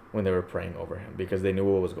church when they were praying over him, because they knew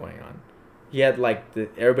what was going on. He had like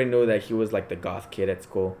everybody knew that he was like the goth kid at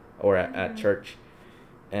school or at church.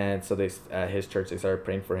 And so at his church, they started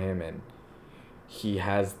praying for him, and he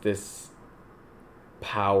has this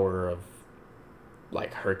power of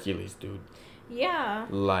like Hercules, dude. Yeah.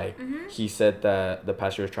 Like he said that the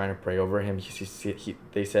pastor was trying to pray over him.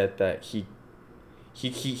 They said that he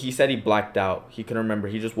said he blacked out. He couldn't remember.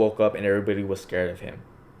 He just woke up and everybody was scared of him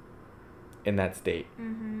in that state.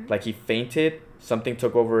 Like he fainted, something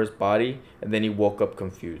took over his body, and then he woke up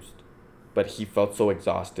confused. But he felt so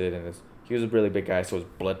exhausted, and he was a really big guy, so his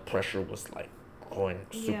blood pressure was like going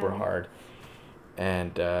super hard.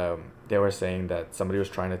 And they were saying that somebody was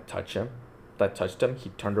trying to touch him. That touched him. He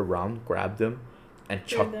turned around, grabbed him, and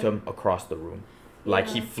chucked him across the room. Like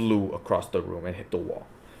he flew across the room and hit the wall.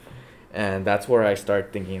 And that's where I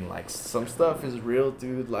start thinking, like, some stuff is real,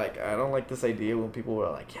 dude. Like, I don't like this idea when people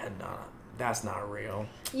are like, yeah, nah, that's not real.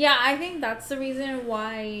 Yeah, I think that's the reason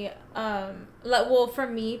why, well, for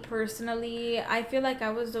me personally, I feel like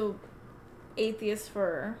I was a atheist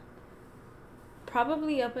for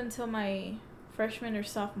probably up until my freshman or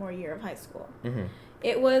sophomore year of high school.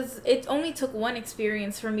 It only took one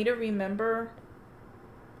experience for me to remember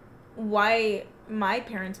why my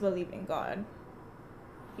parents believe in God.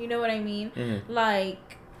 You know what I mean?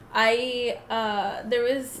 Like, there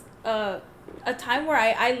was a time where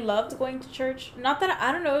I loved going to church. Not that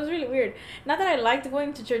I don't know, it was really weird. Not that I liked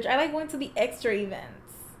going to church. I liked going to the extra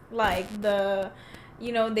events. Like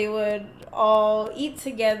they would all eat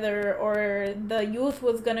together, or the youth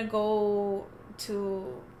was gonna go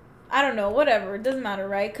to, I don't know, whatever. It doesn't matter,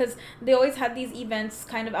 right? Because they always had these events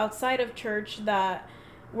kind of outside of church that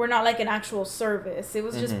were not like an actual service. It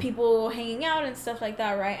was just people hanging out and stuff like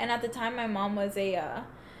that, right? And at the time, my mom was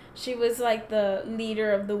she was like the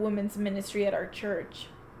leader of the women's ministry at our church.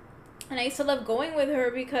 And I used to love going with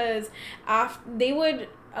her because they would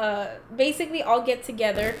basically all get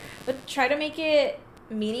together, but try to make it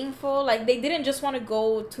meaningful. Like, they didn't just want to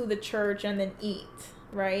go to the church and then eat,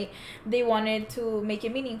 right? They wanted to make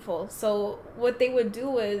it meaningful. So what they would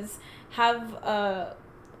do is have a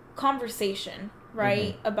conversation,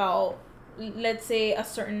 right? About, let's say, a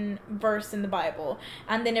certain verse in the Bible,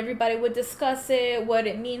 and then everybody would discuss it, what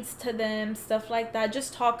it means to them, stuff like that.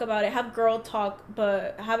 Just talk about it, have girl talk,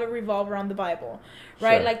 but have it revolve around the Bible,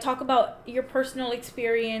 right? Sure. Like, talk about your personal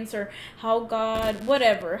experience, or how God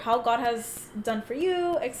has done for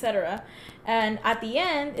you, etc. And at the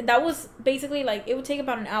end, that was basically like, it would take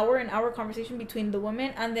about an hour conversation between the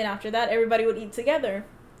women, and then after that everybody would eat together.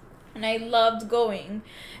 And I loved going.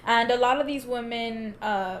 And a lot of these women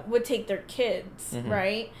would take their kids,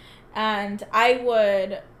 right? And I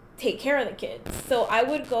would take care of the kids. So I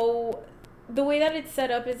would go... The way that it's set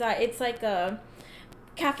up is that it's like a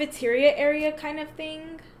cafeteria area kind of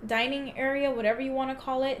thing. Dining area, whatever you want to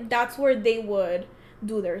call it. That's where they would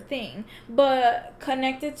do their thing. But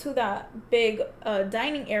connected to that big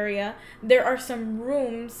dining area, there are some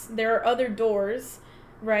rooms. There are other doors,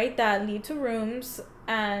 right, that lead to rooms.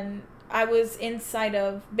 And I was inside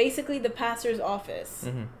of basically the pastor's office.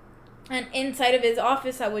 And inside of his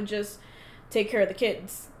office, I would just take care of the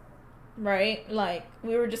kids, right? Like,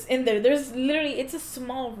 we were just in there. There's literally, it's a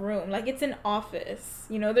small room. Like, it's an office.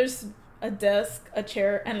 You know, there's a desk, a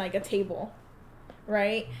chair, and like a table,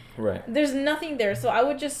 right? Right. There's nothing there. So I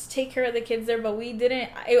would just take care of the kids there, but we didn't,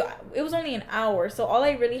 it was only an hour. So all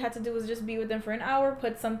I really had to do was just be with them for an hour,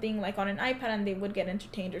 put something like on an iPad, and they would get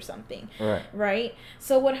entertained or something. Right. Right.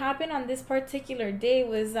 So what happened on this particular day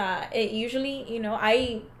was that it usually, you know,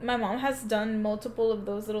 my mom has done multiple of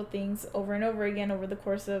those little things over and over again over the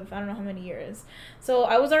course of, I don't know how many years. So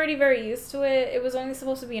I was already very used to it. It was only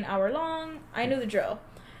supposed to be an hour long. I knew the drill.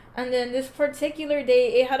 And then this particular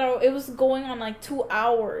day, it was going on like 2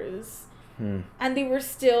 hours. And they were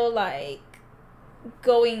still like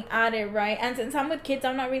going at it, right? And since I'm with kids,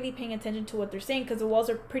 I'm not really paying attention to what they're saying because the walls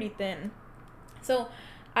are pretty thin. So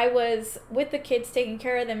I was with the kids taking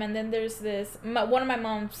care of them. And then there's one of my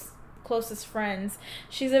mom's closest friends.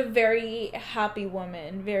 She's a very happy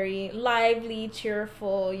woman, very lively,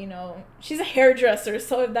 cheerful, you know. She's a hairdresser,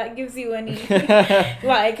 so if that gives you any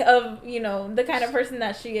like of, you know, the kind of person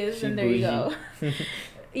that she is, and there you go.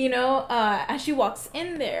 You know, and she walks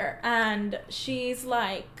in there and she's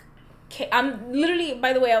like, I'm literally,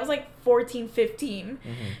 by the way, I was like 14, 15.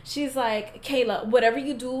 She's like, Kayla, whatever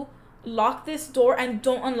you do, lock this door and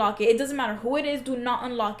don't unlock it. It doesn't matter who it is, do not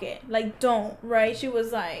unlock it. Like, don't, right? She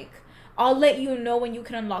was like, I'll let you know when you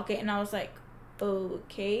can unlock it. And I was like,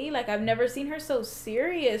 okay. Like, I've never seen her so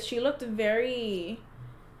serious. She looked very,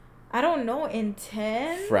 I don't know,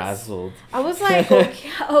 intense. Frazzled. I was like,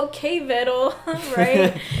 okay, Vettel,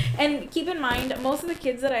 right? And keep in mind, most of the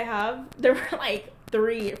kids that I have, they were like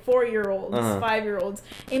 3, 4-year-olds, 5-year-olds,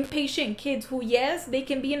 impatient kids who, yes, they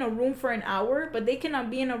can be in a room for an hour, but they cannot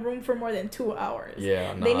be in a room for more than 2 hours.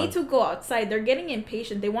 Yeah, they need to go outside. They're getting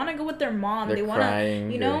impatient. They want to go with their mom. They want to,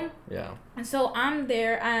 you know. Yeah. And so I'm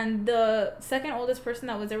there, and the second oldest person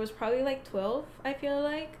that was there was probably like 12, I feel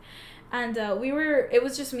like. And it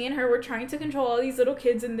was just me and her. We're trying to control all these little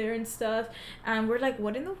kids in there and stuff. And we're like,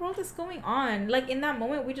 what in the world is going on? Like, in that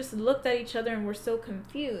moment, we just looked at each other and we're so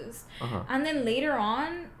confused. And then later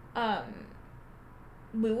on,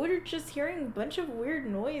 we were just hearing a bunch of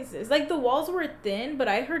weird noises. Like, the walls were thin, but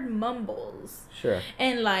I heard mumbles. Sure.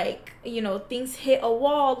 And, like, you know, things hit a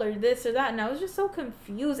wall or this or that. And I was just so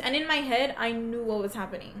confused. And in my head, I knew what was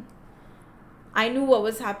happening.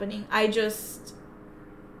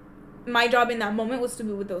 My job in that moment was to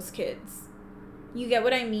be with those kids. You get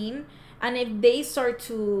what I mean? And if they start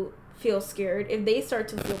to feel scared, if they start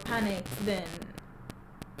to feel panicked, then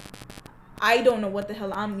I don't know what the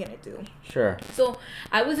hell I'm gonna do. Sure. So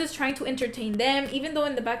I was just trying to entertain them, even though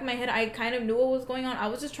in the back of my head I kind of knew what was going on. I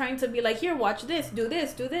was just trying to be like, here, watch this, do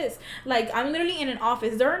this, do this. Like, I'm literally in an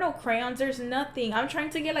office. There are no crayons. There's nothing. I'm trying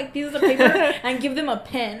to get like pieces of paper and give them a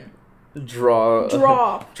pen. Draw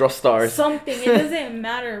stars, something. It doesn't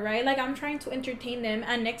matter, right? Like, I'm trying to entertain them,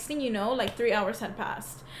 and next thing you know, like 3 hours had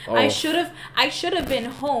passed. I should have been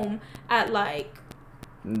home at like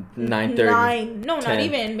 9:30. No, 10. Not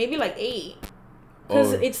even, maybe like 8,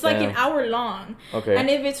 because it's like an hour long. Okay. And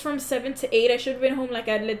if it's from 7 to 8, I should have been home like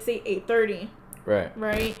at, let's say, 8:30.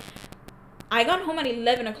 Right. I got home at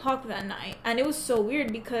 11 o'clock that night, and it was so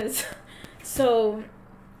weird because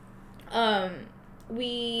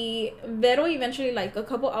Vero eventually, like a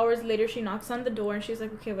couple hours later, she knocks on the door and she's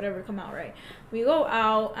like, okay, whatever, come out, right? We go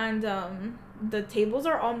out, and the tables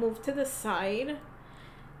are all moved to the side,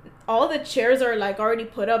 all the chairs are like already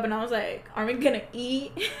put up, and I was like, are we gonna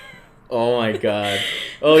eat? Oh my god.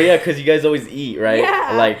 Oh yeah, because you guys always eat, right?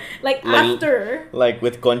 Yeah. Like after. Like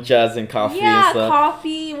with conchas and coffee and stuff. Yeah,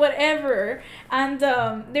 coffee, whatever. And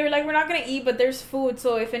they were like, we're not going to eat, but there's food.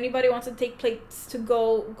 So if anybody wants to take plates to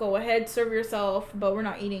go ahead, serve yourself. But we're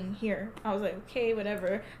not eating here. I was like, okay,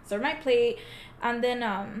 whatever. Serve my plate. And then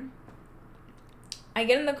I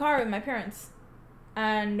get in the car with my parents.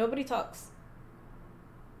 And nobody talks.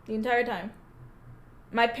 The entire time.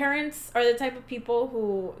 My parents are the type of people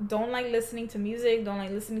who don't like listening to music, don't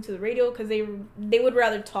like listening to the radio, because they would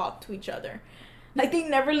rather talk to each other. Like, they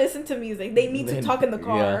never listen to music. They need to talk in the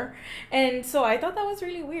car. Yeah. And so I thought that was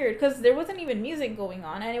really weird, because there wasn't even music going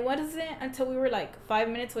on. And it wasn't until we were, like, 5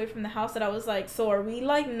 minutes away from the house that I was like, so are we,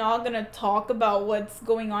 like, not going to talk about what's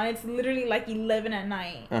going on? It's literally, like, 11 at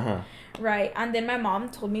night. Uh-huh. Right? And then my mom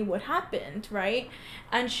told me what happened, right?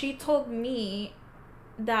 And she told me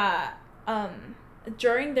that,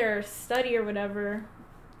 during their study or whatever,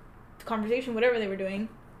 conversation, whatever they were doing,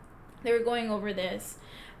 they were going over this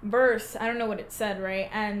verse. I don't know what it said, right?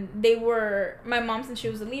 And my mom, since she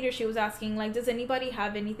was a leader, she was asking, like, does anybody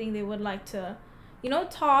have anything they would like to,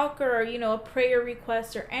 talk, or, a prayer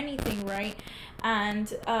request or anything, right? And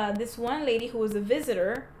this one lady who was a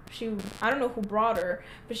visitor, I don't know who brought her,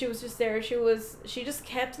 but she was just there. She just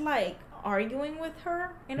kept, like, arguing with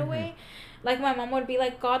her in a way. Like, my mom would be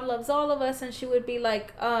like, God loves all of us, and she would be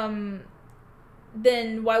like,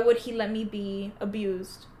 then why would he let me be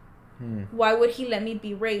abused? Why would he let me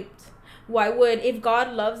be raped? If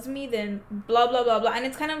God loves me, then blah, blah, blah, blah. And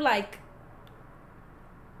it's kind of like,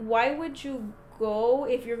 why would you go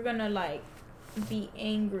if you're gonna, like, be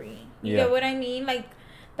angry? You get what I mean? Like,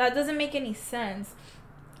 that doesn't make any sense.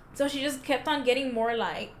 So she just kept on getting more,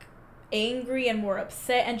 like, angry and more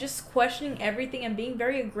upset and just questioning everything and being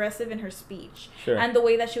very aggressive in her speech. Sure. And the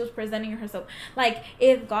way that she was presenting herself. Like,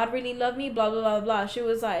 if God really loved me, blah, blah, blah, blah. She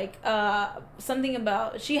was like, something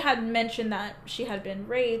about, she had mentioned that she had been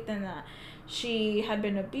raped and that she had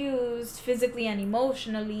been abused physically and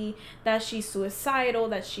emotionally, that she's suicidal,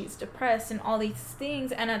 that she's depressed, and all these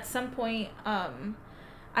things. And at some point,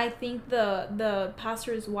 I think the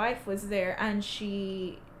pastor's wife was there, and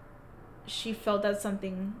she felt that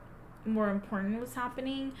something more important was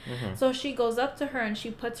happening. So she goes up to her and she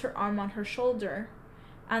puts her arm on her shoulder,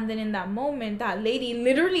 and then in that moment, that lady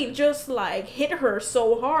literally just, like, hit her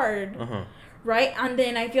so hard. Right? And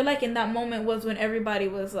then I feel like in that moment was when everybody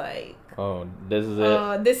was like, oh, this is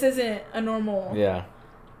it. This isn't a normal,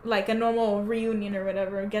 like a normal reunion or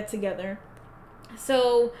whatever, get together.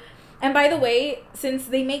 So, and by the way, since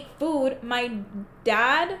they make food, my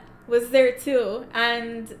dad was there too,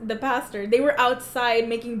 and the pastor, they were outside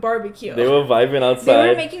making barbecue. They were vibing outside. They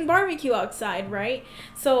were making barbecue outside, right?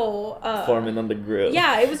 So forming on the grill.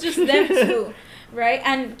 Yeah, it was just them two, right?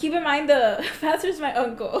 And keep in mind, the pastor's my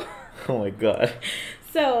uncle. Oh my god.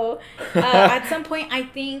 So at some point, I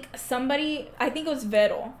think it was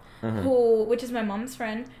Vero, which is my mom's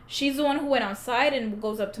friend. She's the one who went outside and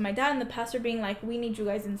goes up to my dad, and the pastor being like, we need you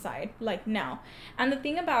guys inside, like, now. And the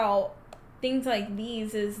thing about things like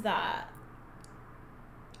these is that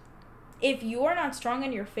if you are not strong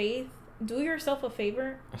in your faith, do yourself a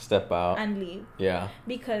favor, step out and leave. Yeah.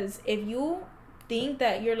 Because if you think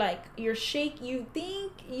that you're shaky, you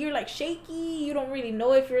don't really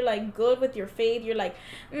know if you're, like, good with your faith, you're like,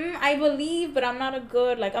 I believe, but I'm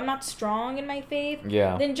not strong in my faith.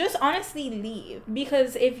 Yeah. Then just honestly leave,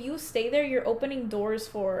 because if you stay there, you're opening doors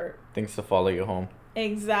for things to follow you home.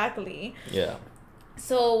 Exactly. Yeah.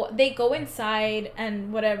 So they go inside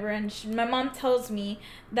and whatever, and my mom tells me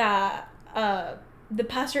that the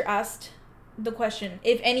pastor asked the question,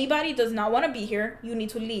 if anybody does not want to be here, you need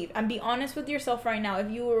to leave, and be honest with yourself right now. If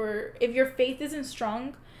your faith isn't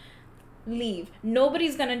strong, leave.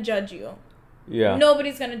 Nobody's gonna judge you. Yeah.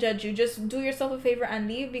 Nobody's gonna judge you. Just do yourself a favor and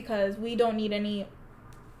leave, because we don't need any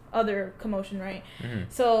other commotion, right?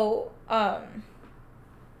 So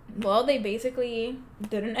well, they basically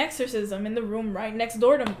did an exorcism in the room right next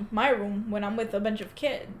door to my room when I'm with a bunch of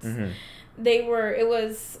kids. It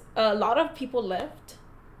was a lot of people left.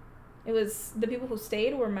 It was, the people who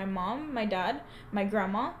stayed were my mom, my dad, my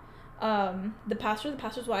grandma, the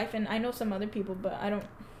pastor's wife, and I know some other people, but I don't,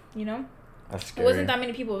 That's scary. It wasn't that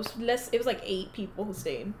many people. It was like 8 people who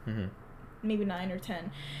stayed. Maybe 9 or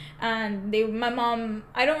 10. And my mom,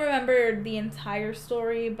 I don't remember the entire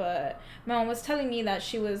story, but my mom was telling me that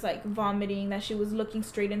she was, like, vomiting, that she was looking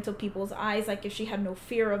straight into people's eyes, like, if she had no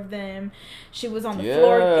fear of them. She was on the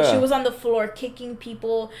floor. She was on the floor kicking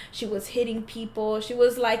people. She was hitting people. She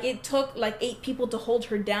was like, it took, like, 8 people to hold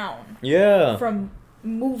her down. Yeah. From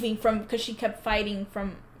moving, because she kept fighting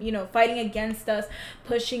from, fighting against us,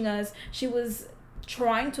 pushing us. She was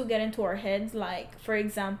trying to get into our heads. Like, for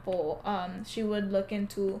example, she would look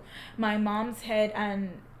into my mom's head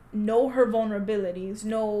and know her vulnerabilities,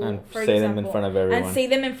 say them in front of everyone. And say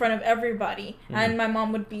them in front of everybody. Mm-hmm. And my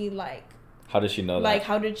mom would be like, how does she know that? Like,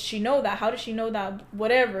 how did she know that? How does she know that?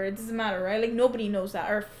 Whatever. It doesn't matter, right? Like, nobody knows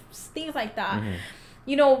that. Or things like that.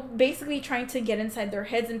 Mm-hmm. Basically trying to get inside their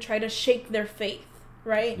heads and try to shake their faith,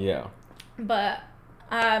 right? Yeah. But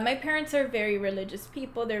my parents are very religious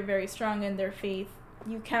people. They're very strong in their faith.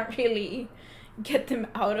 You can't really get them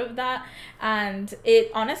out of that. And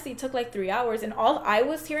it honestly took like 3 hours. And all I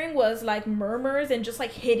was hearing was like murmurs and just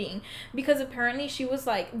like hitting. Because apparently she was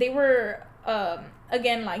like, they were...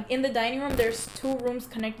 again, like in the dining room, there's 2 rooms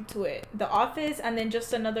connected to it, the office and then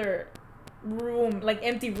just another room, like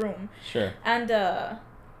empty room. Sure. And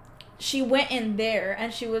she went in there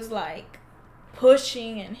and she was like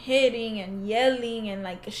pushing and hitting and yelling, and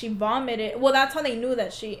like she vomited. Well, that's how they knew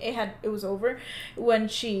that it was over, when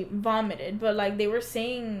she vomited. But like they were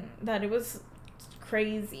saying that it was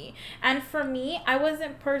crazy. And for me, I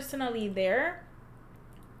wasn't personally there,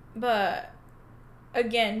 but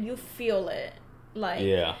again, you feel it. Like,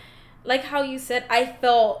 yeah. Like how you said, I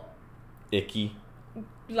felt icky.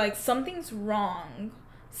 Like something's wrong.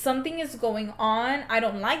 Something is going on. I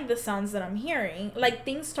don't like the sounds that I'm hearing. Like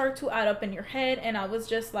things start to add up in your head, and I was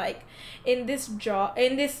just like, in this job,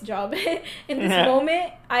 in this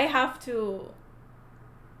moment, I have to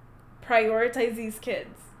prioritize these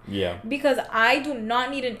kids. Yeah. Because I do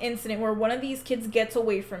not need an incident where one of these kids gets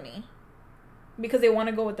away from me because they want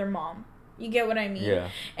to go with their mom. You get what I mean? Yeah.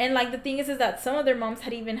 And like the thing is that some of their moms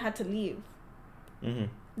had to leave. Mm-hmm.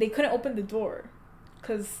 They couldn't open the door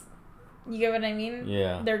because, you get what I mean?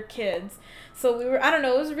 Yeah. They're kids. So I don't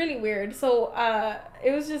know, it was really weird. So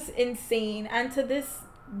it was just insane. And to this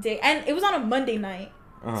day, and it was on a Monday night.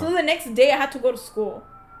 Uh-huh. So the next day I had to go to school.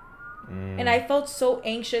 And I felt so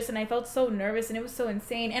anxious and I felt so nervous and it was so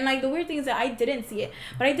insane. And like the weird thing is that I didn't see it,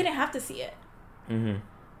 but I didn't have to see it. Mm-hmm.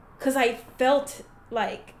 Because I felt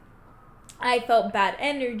bad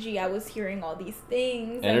energy. I was hearing all these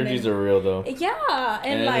things. Energies are real, though. Yeah,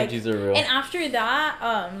 and energies are real. And after that,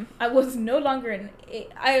 I was no longer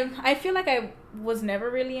I feel like I was never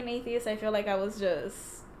really an atheist. I feel like I was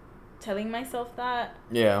just telling myself that.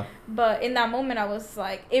 Yeah. But in that moment, I was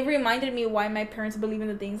like, it reminded me why my parents believe in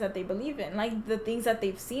the things that they believe in, like the things that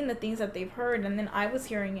they've seen, the things that they've heard, and then I was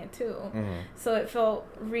hearing it too. Mm-hmm. So it felt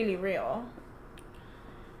really real.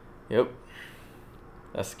 Yep.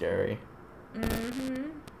 That's scary. Mm-hmm.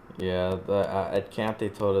 Yeah, at camp they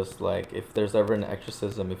told us, like, if there's ever an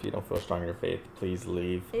exorcism, if you don't feel strong in your faith, please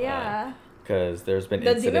leave. Yeah. Because there's been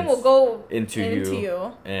the demon will go into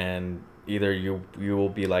you, and either you will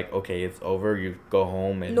be like, okay, it's over, you go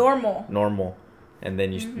home and normal, and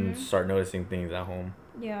then you start noticing things at home.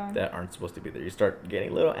 Yeah. That aren't supposed to be there. You start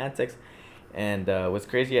getting little antics. And what's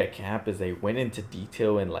crazy at camp is they went into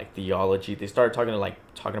detail in like theology. They started talking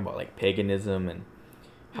about like paganism and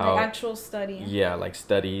how like actual study. Yeah, like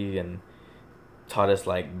study, and taught us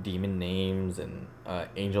like demon names and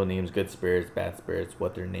angel names, good spirits, bad spirits,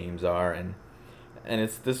 what their names are, and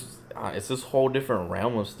it's this whole different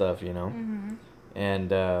realm of stuff, you know. Mm-hmm.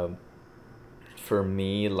 And for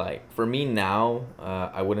me now,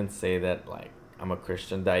 I wouldn't say that like I'm a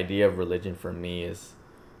Christian. The idea of religion for me is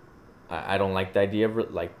I don't like the idea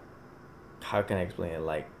of like, how can I explain it?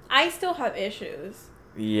 Like, I still have issues.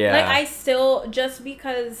 Yeah. Like, I still, just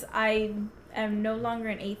because I am no longer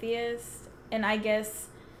an atheist, and I guess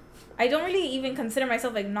I don't really even consider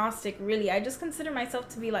myself agnostic, really. I just consider myself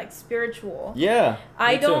to be like spiritual. Yeah.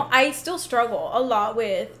 I still struggle a lot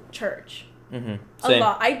with church. Mm-hmm. A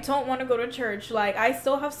lot. I don't want to go to church. Like, I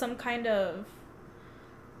still have some kind of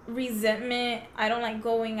resentment. I don't like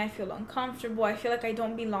going. I feel uncomfortable. I feel like I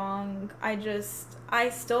don't belong. I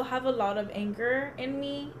still have a lot of anger in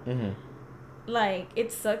me. Mm-hmm. Like,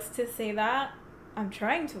 it sucks to say that. I'm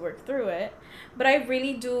trying to work through it. But I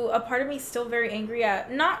really do. A part of me is still very angry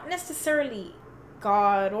at, not necessarily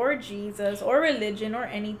God or Jesus or religion or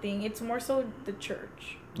anything. It's more so the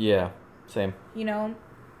church. Yeah, same. You know?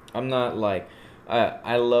 I'm not like,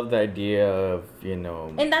 I love the idea of, you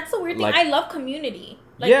know. And that's the weird thing. Like, I love community.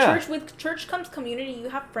 Like, yeah. With church comes community. You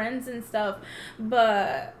have friends and stuff.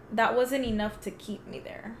 But that wasn't enough to keep me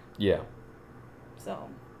there. Yeah. So.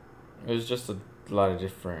 It was just a lot of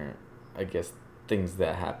different, I guess, things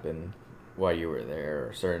that happened while you were there,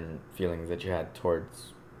 or certain feelings that you had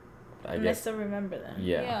towards, I guess. I still remember them.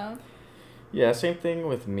 Yeah. Yeah, same thing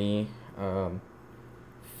with me.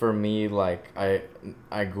 For me, like,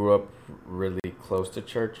 I grew up really close to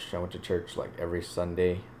church. I went to church, like, every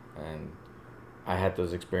Sunday, and I had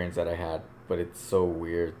those experiences that I had, but it's so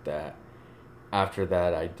weird that after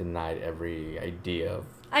that I denied every idea of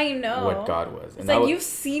I know what God was. It's like you've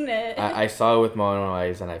seen it. I saw it with my own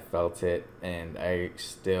eyes and I felt it, and I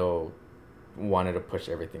still wanted to push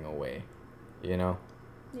everything away, you know?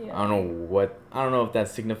 Yeah. I don't know if that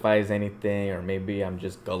signifies anything, or maybe I'm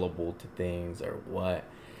just gullible to things or what.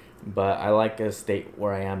 But I like a state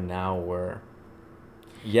where I am now where,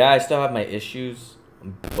 yeah, I still have my issues,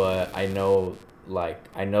 but I know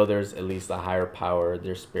there's at least a higher power,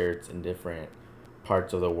 there's spirits in different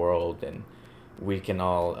parts of the world, and we can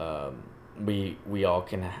all we all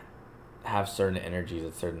can have certain energies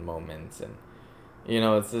at certain moments, and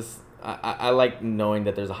it's just I like knowing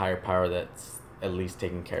that there's a higher power that's at least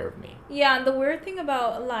taking care of me. Yeah, and the weird thing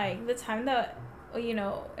about like the time that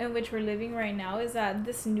in which we're living right now is that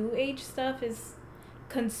this new age stuff is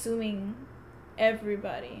consuming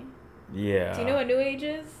everybody. Yeah. Do you know what new age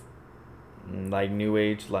is? Like new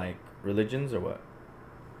age, like religions or what?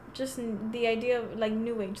 Just the idea of like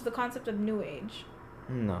new age, the concept of new age.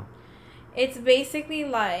 No. It's basically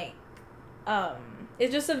like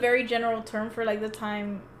it's just a very general term for like the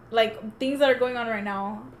time, like things that are going on right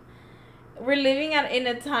now. We're living in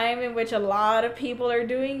a time in which a lot of people are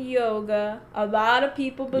doing yoga. A lot of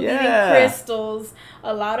people believe in crystals.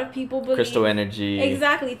 A lot of people believe crystal energy.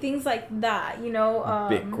 Exactly, things like that.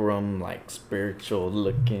 Bikram, like spiritual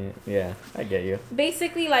looking. Yeah, I get you.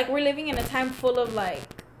 Basically, like we're living in a time full of like,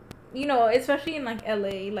 especially in like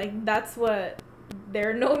LA, like that's what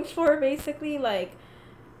they're known for. Basically, like,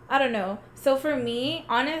 I don't know. So for me,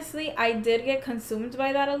 honestly, I did get consumed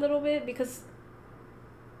by that a little bit because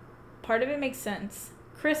part of it makes sense.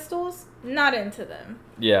 Crystals, not into them.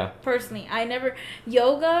 Yeah. Personally,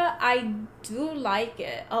 yoga, I do like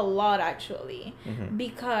it a lot actually,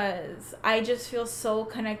 because I just feel so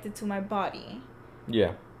connected to my body.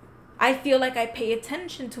 Yeah. I feel like I pay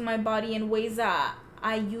attention to my body in ways that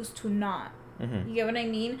I used to not. You get what I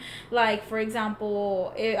mean? Like, for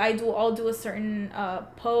example, I'll do a certain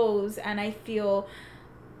pose, and I feel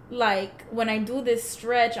like when I do this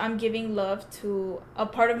stretch, I'm giving love to a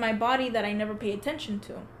part of my body that I never pay attention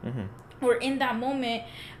to. Or in that moment,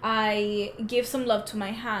 I give some love to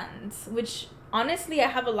my hands, which honestly, I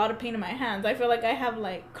have a lot of pain in my hands. I feel like I have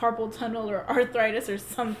like carpal tunnel or arthritis or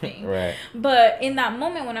something. Right. But in that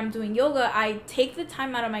moment when I'm doing yoga, I take the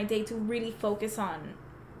time out of my day to really focus on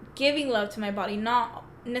giving love to my body, not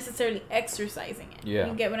necessarily exercising it. Yeah.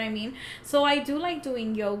 You get what I mean? So I do like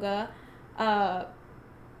doing yoga.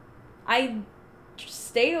 I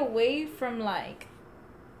stay away from like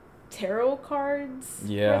tarot cards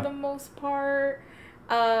for the most part.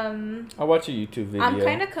 I'll watch a YouTube video. I'm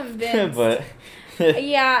kind of convinced. But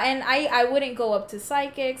yeah, and I wouldn't go up to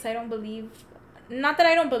psychics. I don't believe, not that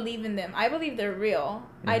I don't believe in them. I believe they're real.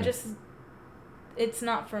 It's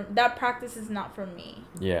not for, that practice is not for me.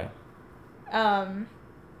 Yeah.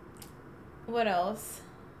 What else?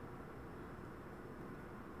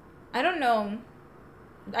 I don't know.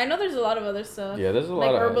 I know there's a lot of other stuff. Yeah, there's a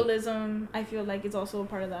lot of of herbalism. I feel like it's also a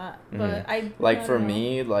part of that. But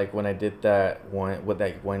me, like when I did that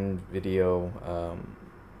one video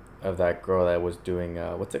of that girl that was doing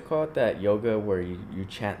what's it called, that yoga where you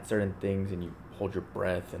chant certain things and you hold your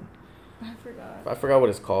breath, and I forgot what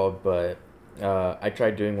it's called, but I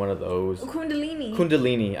tried doing one of those.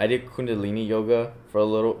 Kundalini. I did Kundalini yoga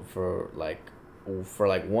for like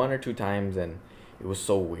 1 or 2 times, and it was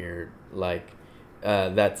so weird. Like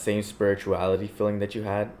that same spirituality feeling that you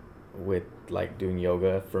had with like doing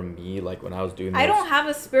yoga, for me, like when I was doing those, I don't have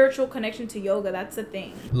a spiritual connection to yoga. That's the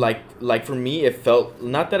thing. Like for me, it felt,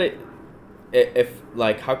 not that if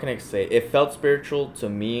like, how can I say, it felt spiritual to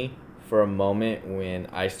me for a moment when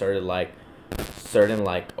I started like certain,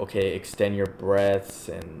 like, okay, extend your breaths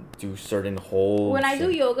and do certain holds. When I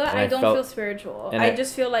do yoga, I don't feel spiritual. I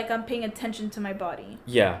just feel like I'm paying attention to my body.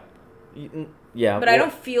 Yeah. Yeah. But I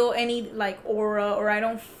don't feel any like aura, or I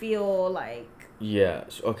don't feel like. Yeah.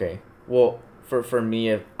 Okay. Well, for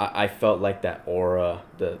me, I felt like that aura,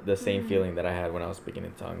 the same feeling that I had when I was speaking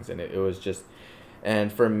in tongues, and it was just,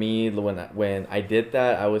 and for me, when I did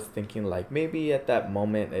that, I was thinking like maybe at that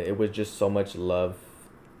moment it was just so much love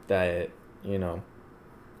that,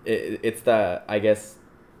 it's that, I guess,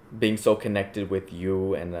 being so connected with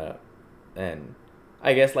you and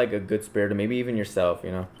I guess like a good spirit, or maybe even yourself,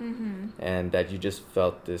 and that you just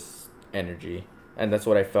felt this energy. And that's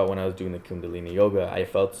what I felt when I was doing the Kundalini yoga. I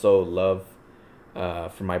felt so love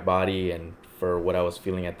for my body and for what I was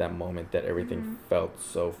feeling at that moment, that everything felt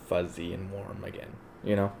so fuzzy and warm again,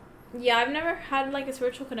 Yeah, I've never had like a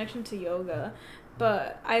spiritual connection to yoga,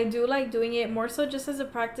 but I do like doing it more so just as a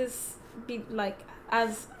practice,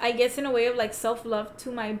 as I guess in a way of like self-love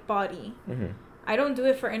to my body. Mm-hmm. I don't do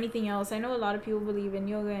it for anything else. I know a lot of people believe in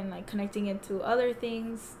yoga and like connecting it to other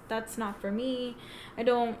things. That's not for me. I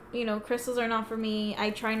don't, crystals are not for me. I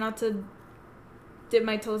try not to dip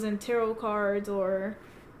my toes in tarot cards or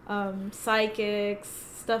psychics,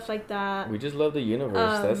 stuff like that. We just love the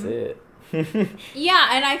universe. That's it. Yeah,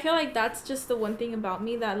 and I feel like that's just the one thing about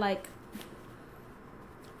me that, like,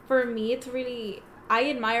 for me, it's really, I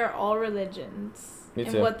admire all religions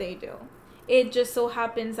and what they do. It just so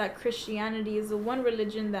happens that Christianity is the one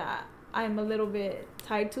religion that I'm a little bit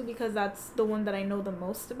tied to because that's the one that I know the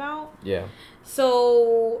most about. Yeah.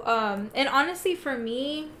 So, and honestly, for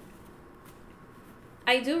me,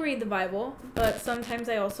 I do read the Bible, but sometimes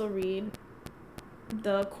I also read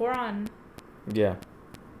the Quran. Yeah.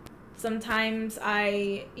 Sometimes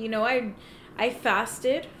I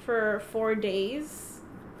fasted for 4 days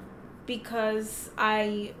because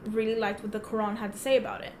I really liked what the Quran had to say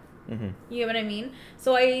about it. Mm-hmm. You know what I mean?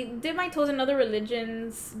 So I dip my toes in other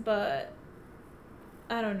religions, but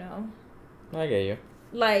I don't know. I get you.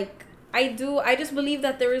 Like, I just believe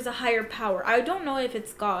that there is a higher power. I don't know if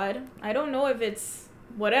it's God. I don't know if it's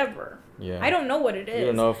whatever. Yeah. I don't know what it is. You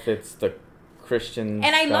don't know if it's the Christian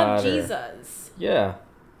And I God love or... Jesus. Yeah.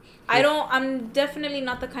 I'm definitely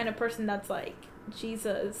not the kind of person that's like,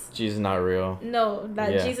 Jesus is not real. No,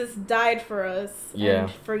 that Jesus died for us and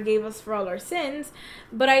forgave us for all our sins.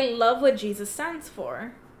 But I love what Jesus stands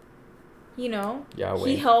for. Yahweh.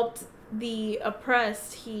 He helped the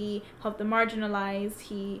oppressed. He helped the marginalized.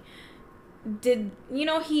 He did,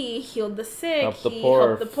 he healed the sick. Helped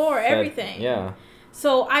the poor, everything. Yeah.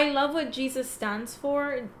 So I love what Jesus stands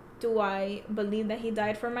for. Do I believe that he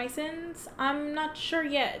died for my sins? I'm not sure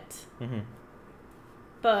yet. Mm-hmm.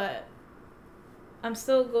 But I'm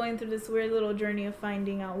still going through this weird little journey of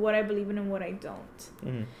finding out what I believe in and what I don't.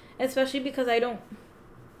 Mm-hmm. Especially because I don't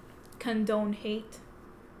condone hate.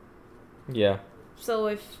 Yeah.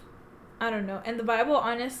 So I don't know. And the Bible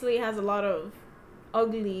honestly has a lot of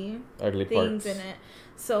ugly things parts in it.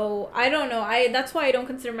 So I don't know. That's why I don't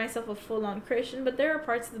consider myself a full-on Christian. But there are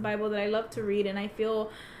parts of the Bible that I love to read, and I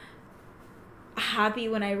feel happy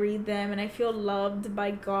when I read them, and I feel loved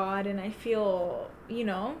by God, and I feel,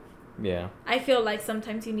 Yeah. I feel like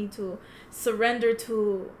sometimes you need to surrender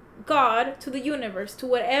to God, to the universe, to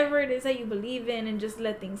whatever it is that you believe in, and just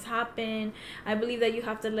let things happen. I believe that you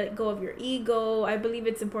have to let go of your ego. I believe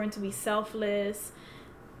it's important to be selfless,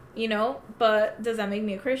 but does that make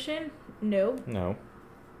me a Christian? No.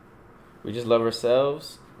 We just love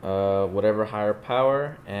ourselves, whatever higher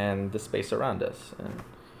power, and the space around us. And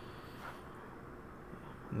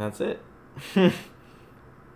that's it.